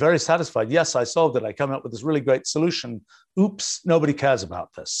and you'll be very satisfied. Yes, I solved it. I come up with this really great solution. Oops, nobody cares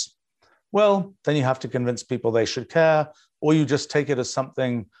about this. Well, then you have to convince people they should care, or you just take it as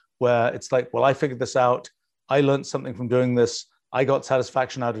something where it's like, well, I figured this out. I learned something from doing this. I got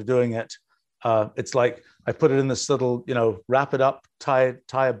satisfaction out of doing it. It's like I put it in this little, wrap it up, tie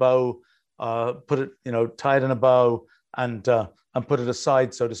a bow, put it, tie it in a bow, and put it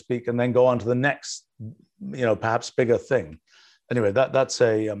aside, so to speak, and then go on to the next, perhaps bigger thing. Anyway, that's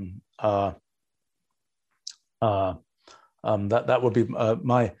a that would be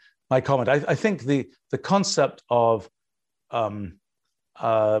my comment. I think the concept of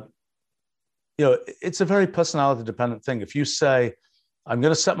it's a very personality dependent thing. If you say, I'm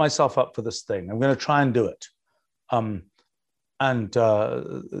going to set myself up for this thing, I'm going to try and do it,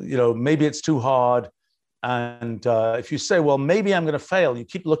 maybe it's too hard. And if you say, well, maybe I'm going to fail, you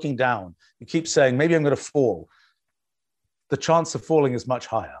keep looking down, you keep saying, maybe I'm going to fall, the chance of falling is much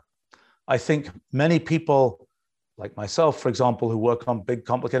higher. I think many people, like myself, for example, who work on big,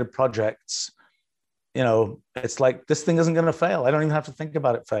 complicated projects, it's like, this thing isn't going to fail. I don't even have to think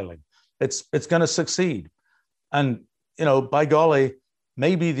about it failing. It's going to succeed. And, by golly,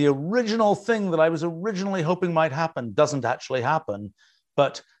 maybe the original thing that I was originally hoping might happen doesn't actually happen,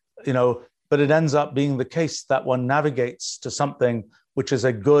 but it ends up being the case that one navigates to something which is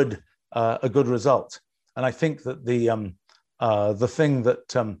a good result. And I think that the thing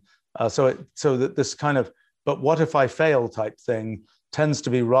that so that this kind of, but what if I fail type thing tends to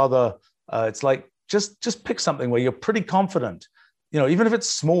be rather it's like just pick something where you're pretty confident, even if it's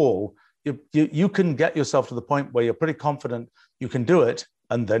small, you can get yourself to the point where you're pretty confident you can do it,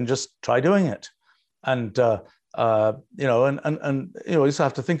 and then just try doing it. And you also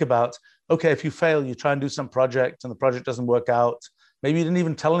have to think about, okay, if you fail, you try and do some project and the project doesn't work out. Maybe you didn't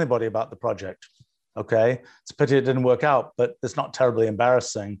even tell anybody about the project. Okay, it's a pity it didn't work out, but it's not terribly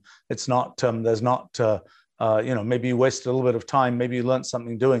embarrassing. It's not, there's not, maybe you wasted a little bit of time. Maybe you learned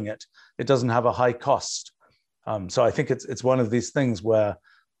something doing it. It doesn't have a high cost. So I think it's one of these things where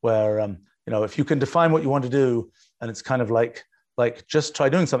if you can define what you want to do, and it's kind of like just try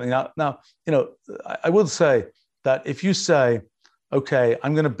doing something. Now, I will say that if you say, okay,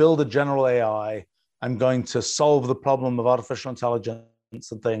 I'm going to build a general AI, I'm going to solve the problem of artificial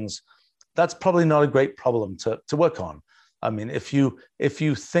intelligence and things, that's probably not a great problem to work on. I mean, if you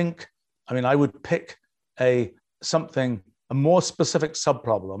think, I would pick a more specific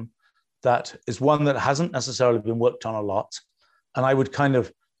subproblem that is one that hasn't necessarily been worked on a lot, and I would kind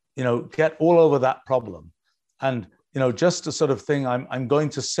of, get all over that problem. And, just a sort of thing, I'm going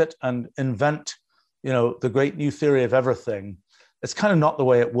to sit and invent, the great new theory of everything. It's kind of not the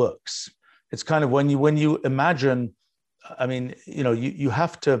way it works. It's kind of when you imagine, you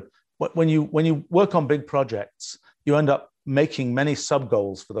have to, when you work on big projects, you end up making many sub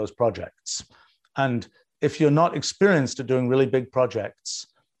goals for those projects. And if you're not experienced at doing really big projects,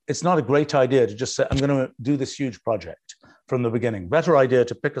 it's not a great idea to just say, I'm going to do this huge project from the beginning. Better idea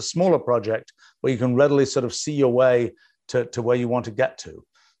to pick a smaller project where you can readily sort of see your way to where you want to get to.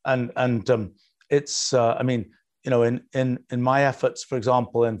 And it's, in my efforts, for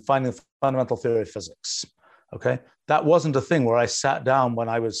example, in finding the fundamental theory of physics, okay, that wasn't a thing where I sat down when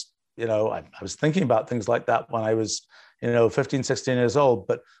I was, I was thinking about things like that when I was, 15, 16 years old,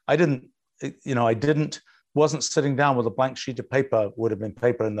 but I wasn't sitting down with a blank sheet of paper, would have been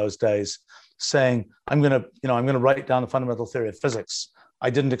paper in those days, saying, I'm going to write down the fundamental theory of physics. I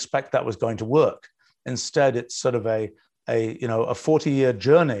didn't expect that was going to work. Instead, it's sort of a 40-year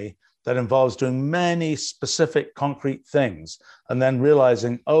journey that involves doing many specific concrete things and then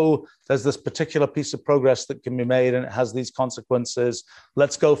realizing, oh, there's this particular piece of progress that can be made and it has these consequences.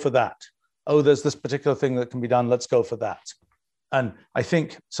 Let's go for that. Oh, there's this particular thing that can be done. Let's go for that. And I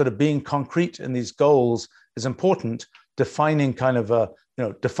think sort of being concrete in these goals is important. Defining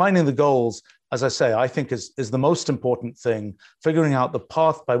defining the goals, as I say, I think is the most important thing. Figuring out the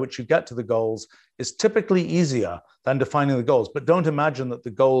path by which you get to the goals is typically easier than defining the goals. But don't imagine that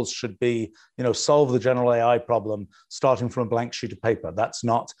the goals should be, solve the general AI problem starting from a blank sheet of paper. That's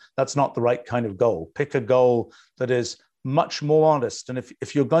not the right kind of goal. Pick a goal that is much more honest. And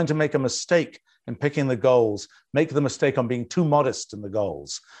if you're going to make a mistake in picking the goals, make the mistake on being too modest in the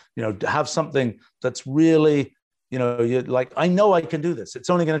goals. Have something that's really, you're like, I know I can do this. It's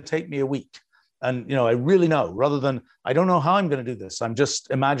only going to take me a week. And, I really know, rather than, I don't know how I'm going to do this. I'm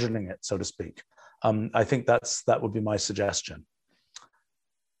just imagining it, so to speak. I think that would be my suggestion.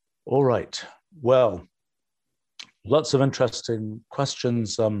 All right. Well, lots of interesting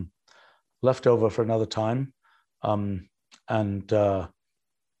questions left over for another time. And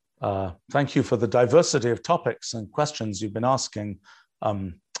thank you for the diversity of topics and questions you've been asking.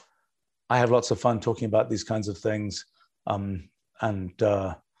 I have lots of fun talking about these kinds of things. I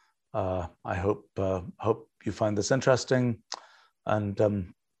hope you find this interesting,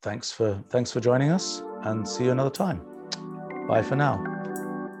 and thanks for joining us, and see you another time. Bye for now.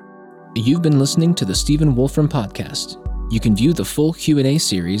 You've been listening to the Stephen Wolfram Podcast. You can view the full Q&A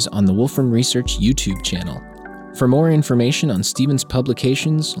series on the Wolfram Research YouTube channel. For more information on Stephen's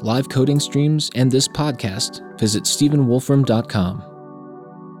publications, live coding streams, and this podcast, visit stephenwolfram.com.